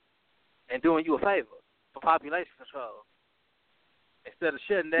and doing you a favor for population control. Instead of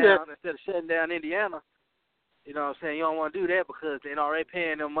shutting down Indiana, you know what I'm saying, you don't want to do that because they're already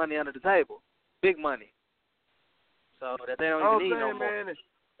paying them money under the table, big money, so that they don't even need no more. Man,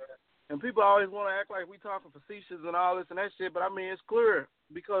 and people always want to act like we talking facetious and all this and that shit, but I mean it's clear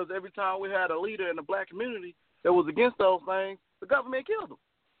because every time we had a leader in the black community that was against those things, the government killed them.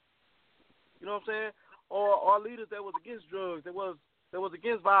 You know what I'm saying? Or leaders that was against drugs, that was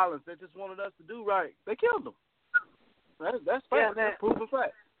against violence, that just wanted us to do right, they killed them. That's fact. Yeah, that's proven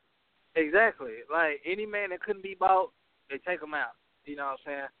fact. Exactly. Like, any man that couldn't be bought, they take him out. You know what I'm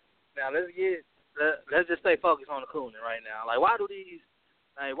saying? Now, let's just stay focused on the cooning right now. Like, why do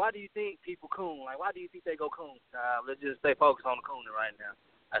you think people coon? Like, why do you think they go coon? Let's just stay focused on the cooning right now.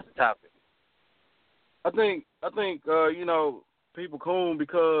 That's the topic. I think you know, people coon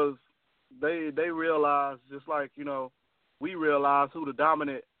because they realize, just like, you know, we realize who the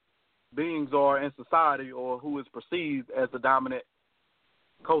dominant beings are in society, or who is perceived as the dominant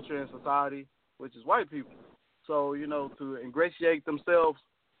culture in society, which is white people. So, you know, to ingratiate themselves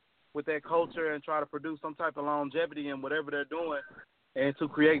with that culture and try to produce some type of longevity in whatever they're doing, and to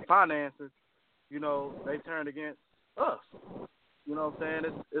create finances, you know, they turned against us. You know what I'm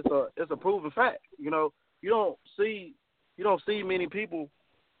saying? It's a proven fact. You know, you don't see many people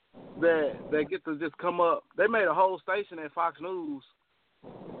that get to just come up. They made a whole station at Fox News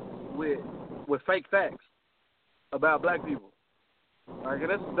with fake facts about black people. Like,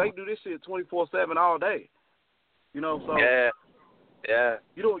 and they do this shit 24/7 all day. You know, so yeah.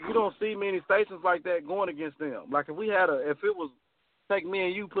 You don't see many stations like that going against them. Like, if it was take me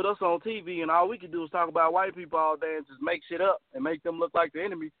and you, put us on TV, and all we could do is talk about white people all day and just make shit up and make them look like the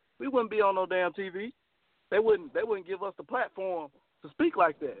enemy, we wouldn't be on no damn TV. They wouldn't give us the platform to speak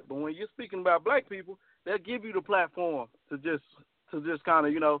like that. But when you're speaking about black people, they'll give you the platform to just kind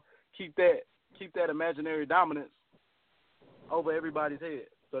of, you know, keep that imaginary dominance over everybody's head.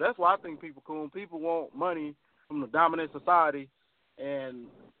 So that's why I think people cool. People want money from the dominant society, and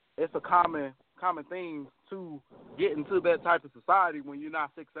it's a common thing to get into that type of society. When you're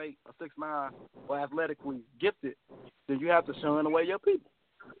not 6'8" or 6'9" or athletically gifted, then you have to shun away your people.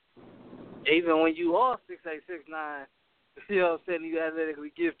 Even when you are 6'8", 6'9", you know what I'm saying, you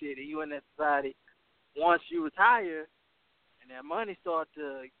athletically gifted and you in that society, once you retire and that money start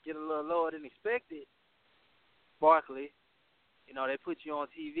to get a little lower than expected, Barkley, you know, they put you on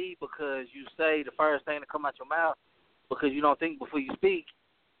TV because you say the first thing to come out your mouth because you don't think before you speak,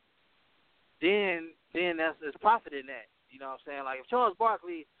 then there's profit in that. You know what I'm saying? Like, if Charles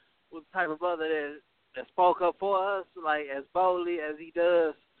Barkley was the type of brother that spoke up for us, like, as boldly as he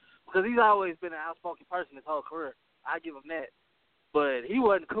does, because he's always been an outspoken person his whole career. I give him that. But he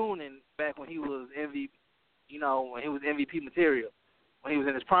wasn't cooning back when he was MVP, you know, when he was MVP material. When he was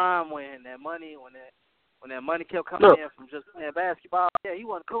in his prime, when that money kept coming in from just playing basketball, yeah, he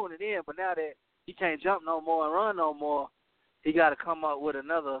wasn't cooning in, but now that he can't jump no more and run no more, he got to come up with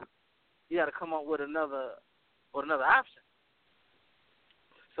another option.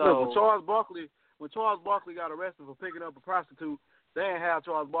 So look, when Charles Barkley got arrested for picking up a prostitute, they ain't have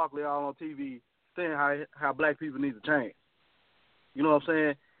Charles Barkley all on TV saying how black people need to change. You know what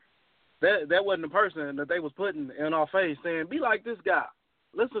I'm saying? That wasn't the person that they was putting in our face saying, be like this guy.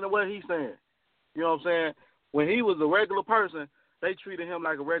 Listen to what he's saying. You know what I'm saying? When he was a regular person, they treated him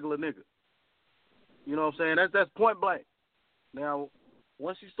like a regular nigga. You know what I'm saying? That's point blank. Now,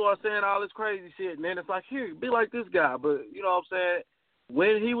 once you start saying all this crazy shit, and then it's like, here, be like this guy. But, you know what I'm saying?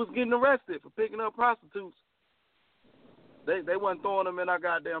 When he was getting arrested for picking up prostitutes, they wasn't throwing him in our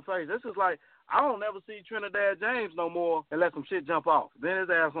goddamn face. This is like, I don't ever see Trinidad James no more and let some shit jump off. Then his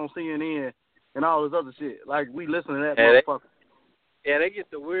ass on CNN and all this other shit. Like, we listen to that motherfucker. They get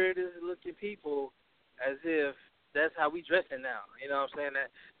the weirdest looking people as if that's how we dressing now. You know what I'm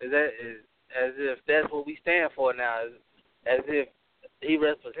saying? That is as if that's what we stand for now. As if he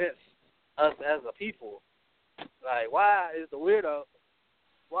represents us as a people. Like, why are the weirdos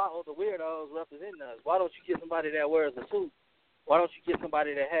representing us? Why don't you get somebody that wears a suit? Why don't you get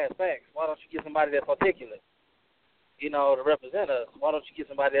somebody that has facts? Why don't you get somebody that's articulate, you know, to represent us? Why don't you get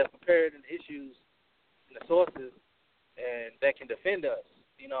somebody that's prepared in the issues and the sources and that can defend us?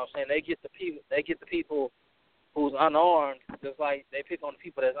 You know what I'm saying? They get the people who's unarmed, just like they pick on the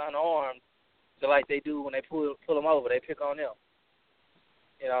people that's unarmed, just like they do when they pull them over. They pick on them.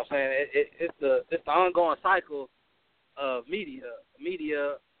 You know what I'm saying? It's the ongoing cycle of media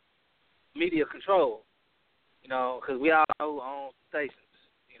control. You know, because we all know who owns stations.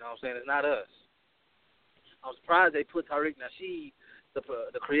 You know what I'm saying? It's not us. I'm surprised they put Tariq Nasheed,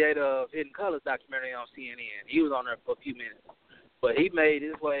 the creator of Hidden Colors documentary, on CNN. He was on there for a few minutes. But he made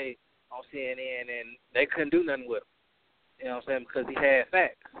his way on CNN, and they couldn't do nothing with him. You know what I'm saying? Because he had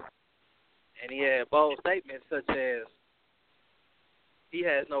facts. And he had bold statements such as he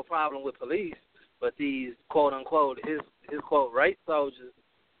has no problem with police, but these, quote-unquote, his quote, race soldiers,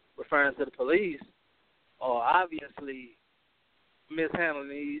 referring to the police, are obviously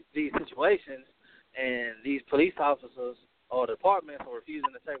mishandling these situations, and these police officers or departments are refusing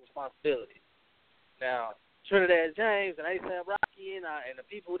to take responsibility. Now, Trinidad James and A$AP Rocky and the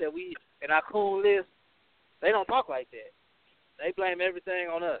people that we in our coon list, they don't talk like that. They blame everything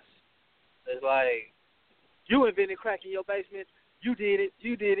on us. It's like, you invented crack in your basement. You did it.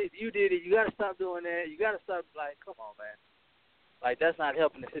 You got to stop doing that. You got to stop. Like, come on, man. Like, that's not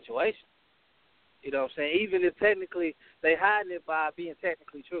helping the situation. You know what I'm saying? Even if technically they hiding it by being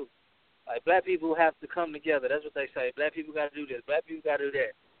technically true. Like, black people have to come together. That's what they say. Black people got to do this. Black people got to do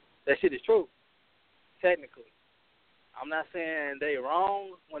that. That shit is true, technically. I'm not saying they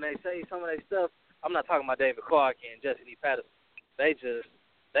wrong when they say some of their stuff. I'm not talking about David Clark and Jesse Lee Patterson. They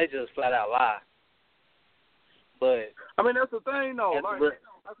just flat out lie. But I mean, that's the thing, though. Like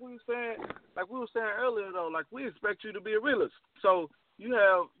we were saying earlier, though. Like, we expect you to be a realist. So you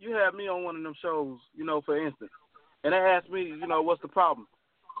have me on one of them shows, you know, for instance, and they ask me, you know, what's the problem?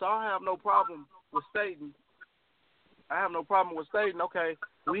 So I have no problem with stating. Okay,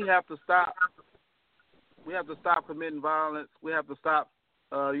 we have to stop. We have to stop committing violence. We have to stop,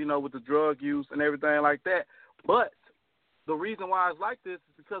 you know, with the drug use and everything like that. But the reason why it's like this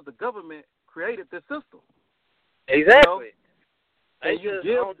is because the government created this system. Exactly. You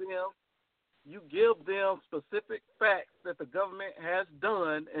know? And you give them specific facts that the government has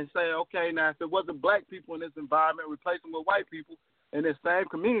done and say, okay, now if it wasn't black people in this environment, replace them with white people in this same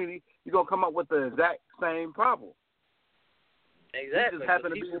community, you're going to come up with the exact same problem. Exactly. It just happen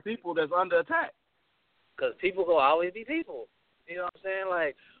to be the people that's under attack. Because people will always be people. You know what I'm saying?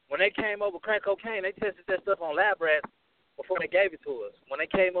 Like, when they came up with crack cocaine, they tested that stuff on lab rats before they gave it to us. When they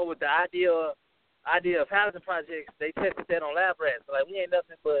came up with the idea of housing projects, they tested that on lab rats. So, like, we ain't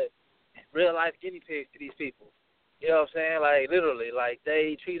nothing but real-life guinea pigs to these people. You know what I'm saying? Like, literally. Like,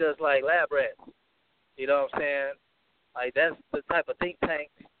 they treat us like lab rats. You know what I'm saying? Like, that's the type of think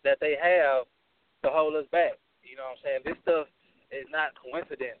tank that they have to hold us back. You know what I'm saying? This stuff is not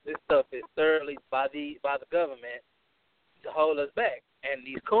coincidence. This stuff is thoroughly by the government to hold us back. And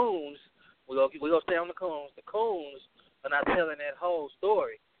these coons, we're gonna stay on the coons. The coons are not telling that whole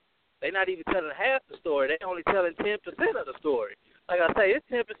story. They're not even telling half the story. They're only telling 10% of the story. Like I say, it's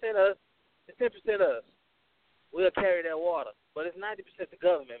 10% us. It's 10% us. We'll carry that water. But it's 90% the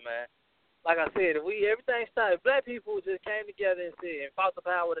government, man. Like I said, if everything started, if black people just came together and said, and fought the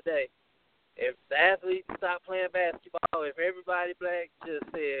power today, if the athletes stopped playing basketball, if everybody black just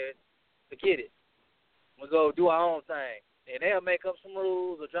said, forget it, we'll go do our own thing, and they'll make up some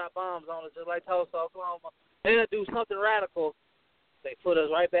rules or drop bombs on us just like Tulsa, Oklahoma. They'll do something radical. They put us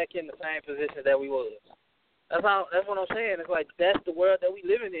right back in the same position that we was. That's what I'm saying. It's like that's the world that we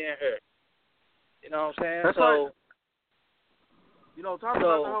living in here. You know what I'm saying? That's so. Like, you know, talking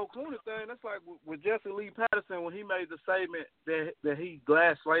about the whole Clooney thing, that's like with Jesse Lee Patterson when he made the statement that he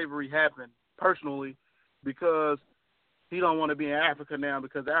glad slavery happened personally because he don't want to be in Africa now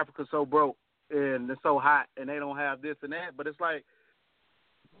because Africa's so broke and it's so hot and they don't have this and that. But it's like,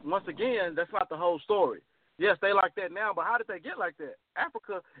 once again, that's not the whole story. Yes, they like that now, but how did they get like that?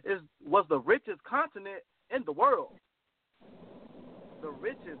 Africa was the richest continent in the world. The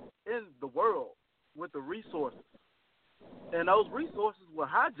richest in the world with the resources. And those resources were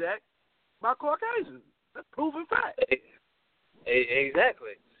hijacked by Caucasians. That's proven fact.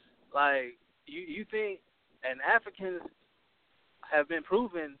 Exactly. Like, you think, and Africans have been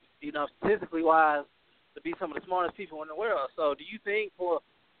proven, you know, statistically wise, to be some of the smartest people in the world. So do you think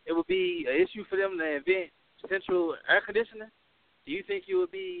it would be an issue for them to invent central air conditioning? Do you think it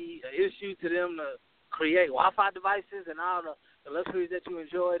would be an issue to them to create Wi-Fi devices and all the luxuries that you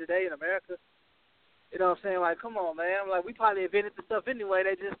enjoy today in America? You know what I'm saying? Like, come on, man. Like, we probably invented the stuff anyway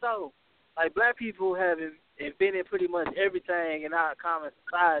they just stole. Like, black people have invented pretty much everything in our common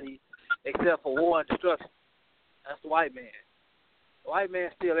society except for war and destruction. That's the white man. The white man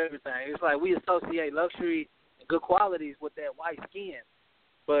steal everything. It's like we associate luxury and good qualities with that white skin.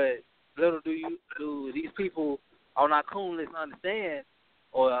 But little do these people on our coon list understand,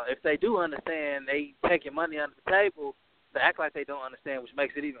 or if they do understand, they taking money under the table to act like they don't understand, which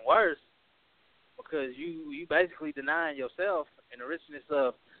makes it even worse. Because you basically denying yourself and the richness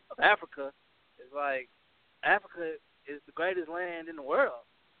of Africa. It's like Africa is the greatest land in the world,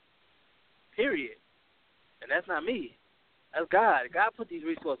 period. And that's not me. That's God. God put these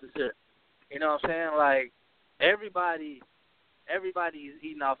resources here. You know what I'm saying? Like, everybody is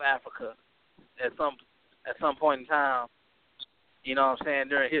eating off Africa at some point in time, you know what I'm saying,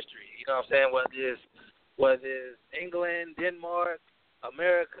 during history. You know what I'm saying? Whether it's England, Denmark,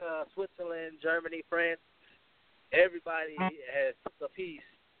 America, Switzerland, Germany, France, everybody has took a piece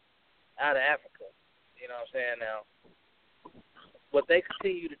out of Africa. You know what I'm saying? Now, what they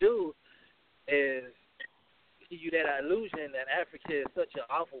continue to do is give you that illusion that Africa is such an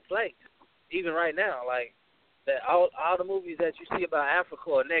awful place. Even right now, like, that all the movies that you see about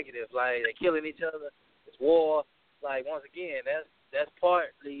Africa are negative. Like, they're killing each other. It's war. Like, once again, that's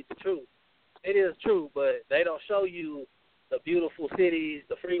partly the truth. It is true, but they don't show you the beautiful cities,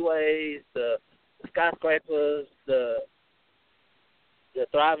 the freeways, the skyscrapers, the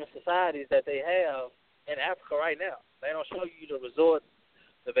thriving societies that they have in Africa right now. They don't show you the resorts,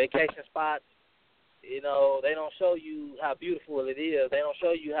 the vacation spots. You know, they don't show you how beautiful it is. They don't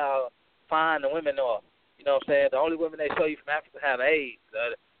show you how fine the women are. You know what I'm saying? The only women they show you from Africa have AIDS.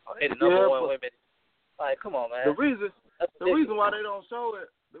 They're the number one women. Like, come on, man. The reason why they don't show it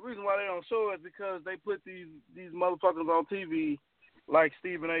is because they put these motherfuckers on TV like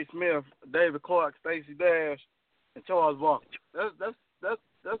Stephen A. Smith, David Clark, Stacey Dash, and Charles Barkley.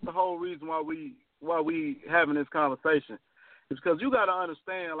 That's the whole reason why we having this conversation. It's because you got to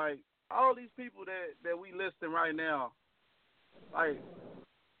understand, like, all these people that we listing right now, like,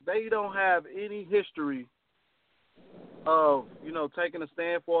 they don't have any history of, you know, taking a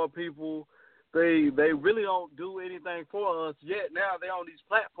stand for people. They really don't do anything for us, yet now they're on these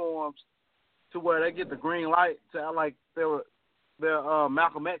platforms to where they get the green light to act like they're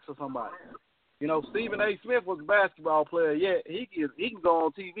Malcolm X or somebody. You know, Stephen A. Smith was a basketball player, yet he can go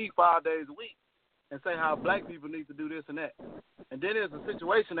on TV 5 days a week and say how black people need to do this and that. And then there's a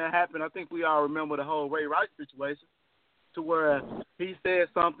situation that happened, I think we all remember the whole Ray Rice situation, to where he said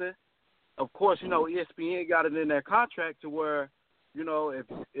something. Of course, you know, ESPN got it in their contract to where, you know,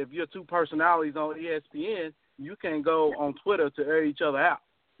 if you're two personalities on ESPN, you can't go on Twitter to air each other out.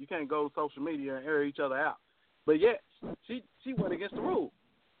 You can't go to social media and air each other out. But yet, she went against the rule.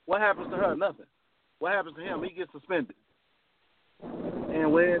 What happens to her? Nothing. What happens to him? He gets suspended.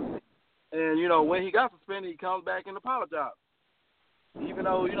 And when he got suspended, he comes back and apologizes. Even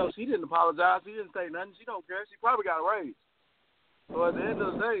though, you know, she didn't apologize, she didn't say nothing, she don't care. She probably got a raise. So at the end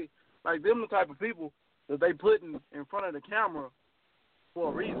of the day, like, them the type of people that they put in front of the camera for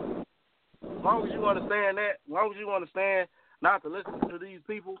a reason. As long as you understand that, as long as you understand not to listen to these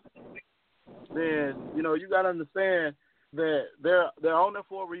people, then, you know, you got to understand that they're on there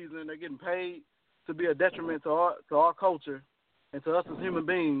for a reason. They're getting paid to be a detriment to our culture and to us as human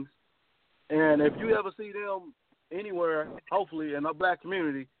beings. And if you ever see them anywhere, hopefully in a black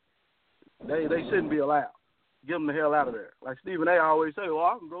community, they shouldn't be allowed. Get them the hell out of there. Like Stephen A. always say, well,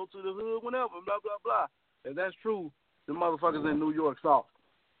 I can go to the hood whenever, blah, blah, blah. If that's true, the motherfuckers in New York soft.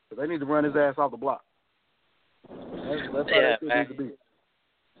 But they need to run his ass off the block. That's how it needs to be.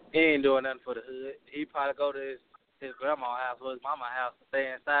 He ain't doing nothing for the hood. He probably go to his grandma's house or his mama's house and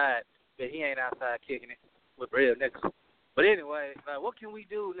stay inside, but he ain't outside kicking it with real niggas. But anyway, like, what can we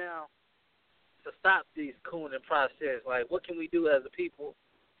do now to stop this cooning process? Like, what can we do as a people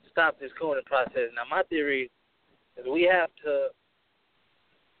to stop this cooning process? Now, my theory is we have to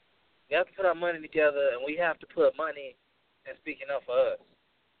put our money together, and we have to put money in speaking up for us.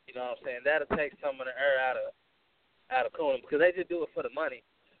 You know what I'm saying? That'll take some of the air out of cooning, because they just do it for the money.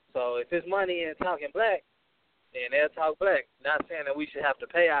 So if it's money in talking black, then they'll talk black. Not saying that we should have to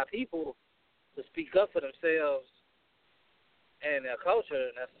pay our people to speak up for themselves and their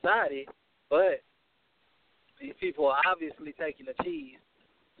culture and their society, but these people are obviously taking the cheese.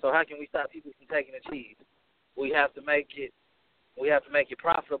 So how can we stop people from taking the cheese? We have to make it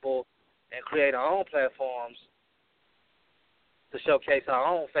profitable and create our own platforms to showcase our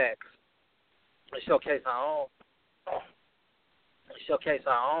own facts, to showcase our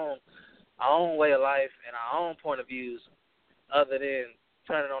own way of life and our own point of views, other than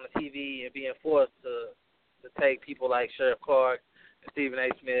turning on the TV and being forced to take people like Sheriff Clark and Stephen A.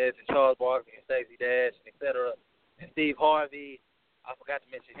 Smith and Charles Barkley and Stacey Dash, and et cetera, and Steve Harvey. I forgot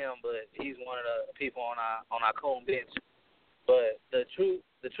to mention him, but he's one of the people on our coon bench. But the truth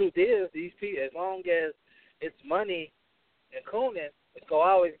is, these people, as long as it's money and cooning, it's gonna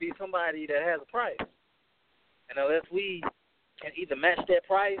always be somebody that has a price. And unless we can either match that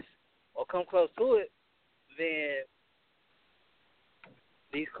price or come close to it, then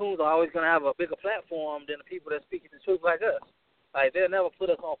these coons are always gonna have a bigger platform than the people that speaking the truth like us. Like, they'll never put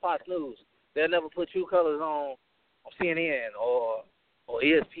us on Fox News. They'll never put TRU COLORS on CNN or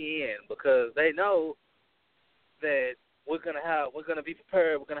ESPN, because they know that we're gonna be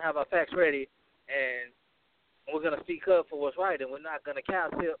prepared. We're gonna have our facts ready, and we're gonna speak up for what's right, and we're not gonna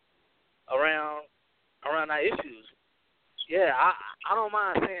gossip around our issues. Yeah, I don't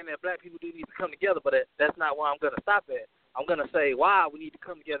mind saying that black people do need to come together, but that's not where I'm gonna stop at. I'm gonna say why we need to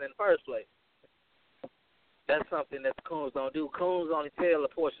come together in the first place. That's something that the coons don't do. Coons only tell a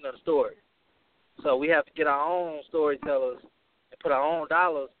portion of the story. So we have to get our own storytellers and put our own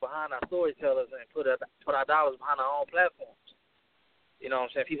dollars behind our storytellers and put our dollars behind our own platforms. You know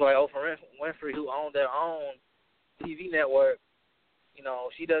what I'm saying? People like Oprah Winfrey, who own their own TV network, you know,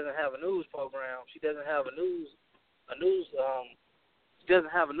 she doesn't have a news program. She doesn't have a news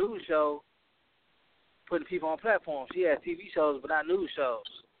show, putting people on platforms. She has TV shows, but not news shows.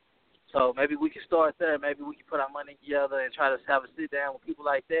 So maybe we can start there. Maybe we can put our money together and try to have a sit down with people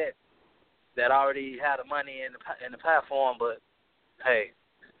like that already have the money in the platform. But hey,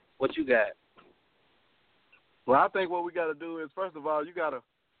 what you got? Well, I think what we got to do is, first of all, you got to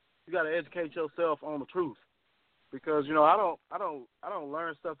educate yourself on the truth, because I don't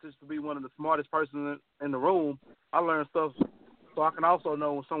learn stuff just to be one of the smartest persons in the room. I learn stuff so I can also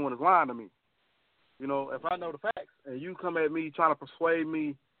know when someone is lying to me. If I know the facts and you come at me trying to persuade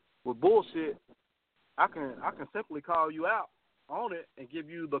me with bullshit, I can simply call you out on it and give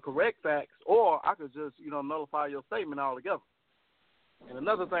you the correct facts, or I could just nullify your statement altogether. And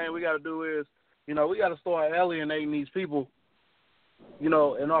another thing we got to do is, we got to start alienating these people, in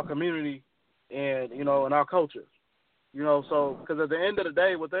our community and in our culture, so because at the end of the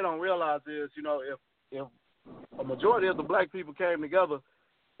day, what they don't realize is, if a majority of the black people came together,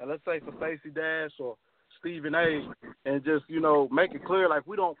 and let's say for Stacey Dash or Stephen A, and just, make it clear, like,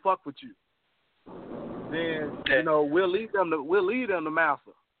 we don't fuck with you, then, we'll lead them to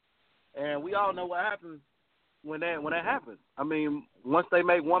massa. And we all know what happens when that happens. I mean, once they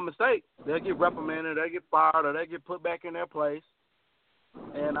make one mistake, they'll get reprimanded, they'll get fired, or they'll get put back in their place.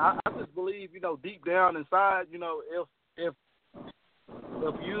 And I just believe, deep down inside, if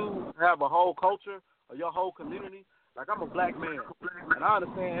you have a whole culture or your whole community, like, I'm a black man, and I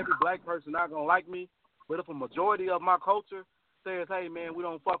understand every black person not going to like me, but if a majority of my culture says, hey, man, we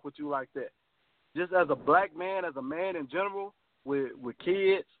don't fuck with you like that, just as a black man, as a man in general, with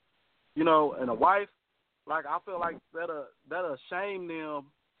kids, and a wife, like, I feel like that'll shame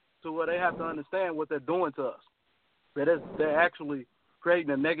them to where they have to understand what they're doing to us. They're actually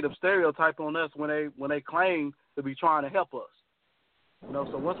creating a negative stereotype on us when they claim to be trying to help us.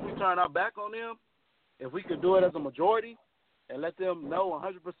 So once we turn our back on them, if we could do it as a majority and let them know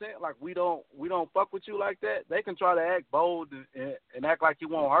 100%, like, we don't fuck with you like that, they can try to act bold and act like you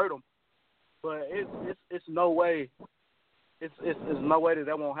won't hurt them. But it's no way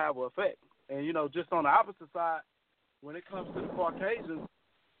that won't have an effect. And, just on the opposite side, when it comes to the Caucasians,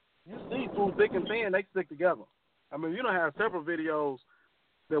 you see through thick and thin, they stick together. I mean, you don't have several videos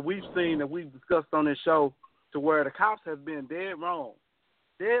that we've seen, that we've discussed on this show, to where the cops have been dead wrong.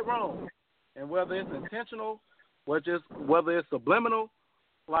 And whether it's intentional, whether it's subliminal,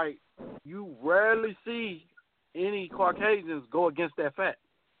 like, you rarely see any Caucasians go against that fact.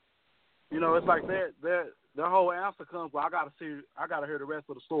 It's like their whole answer comes, well, I gotta hear the rest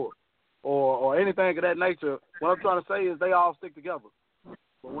of the story, or anything of that nature. What I'm trying to say is they all stick together.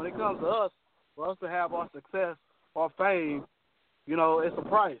 But when it comes to us, for us to have our success, our fame, it's a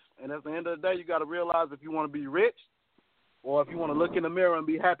price. And at the end of the day, you got to realize if you want to be rich, or if you want to look in the mirror and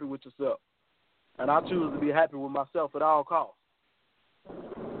be happy with yourself. And I choose to be happy with myself at all costs.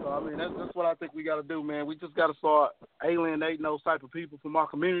 So, I mean, that's what I think we got to do, man. We just got to start alienating those type of people from our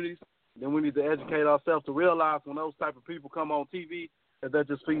communities. Then we need to educate ourselves to realize when those type of people come on TV that they're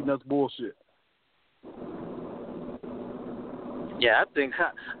just feeding us bullshit. Yeah, I think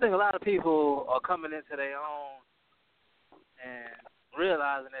a lot of people are coming into their own and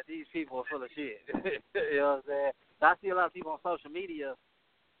realizing that these people are full of shit. You know what I'm saying? So I see a lot of people on social media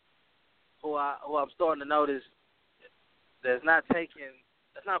who I'm starting to notice that's not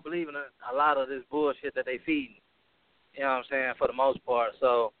believing a lot of this bullshit that they feeding. You know what I'm saying? For the most part.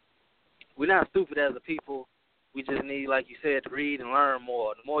 So we're not stupid as a people. We just need, like you said, to read and learn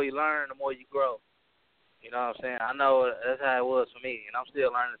more. The more you learn, the more you grow. You know what I'm saying? I know that's how it was for me, and I'm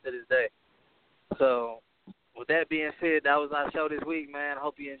still learning to this day. So with that being said, that was our show this week, man. I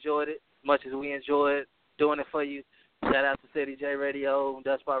hope you enjoyed it as much as we enjoyed doing it for you. Shout out to City J Radio,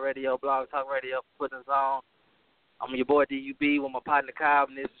 Dust Spot Radio, Blog Talk Radio for putting us on. I'm your boy DUB with my partner Cobb,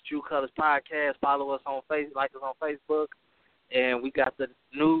 and this is TRU COLORS Podcast. Follow us on like us on Facebook. And we got the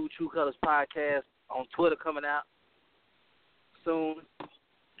new TRU COLORS Podcast on Twitter coming out soon.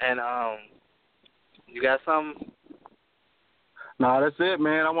 And you got something? Nah, that's it,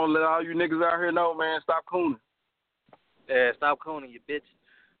 man. I want to let all you niggas out here know, man, stop cooning. Yeah, stop cooning, you bitch.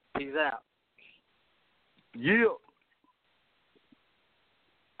 Peace out. Yeah.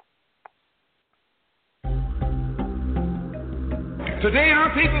 Today our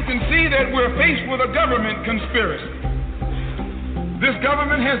people can see that we're faced with a government conspiracy. This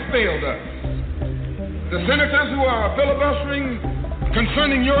government has failed us. The senators who are filibustering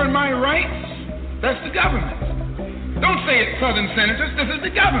concerning your and my rights, that's the government. Don't say it's Southern senators, this is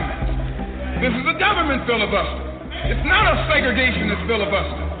the government. This is a government filibuster. It's not a segregationist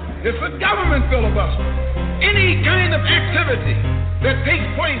filibuster. It's a government filibuster. Any kind of activity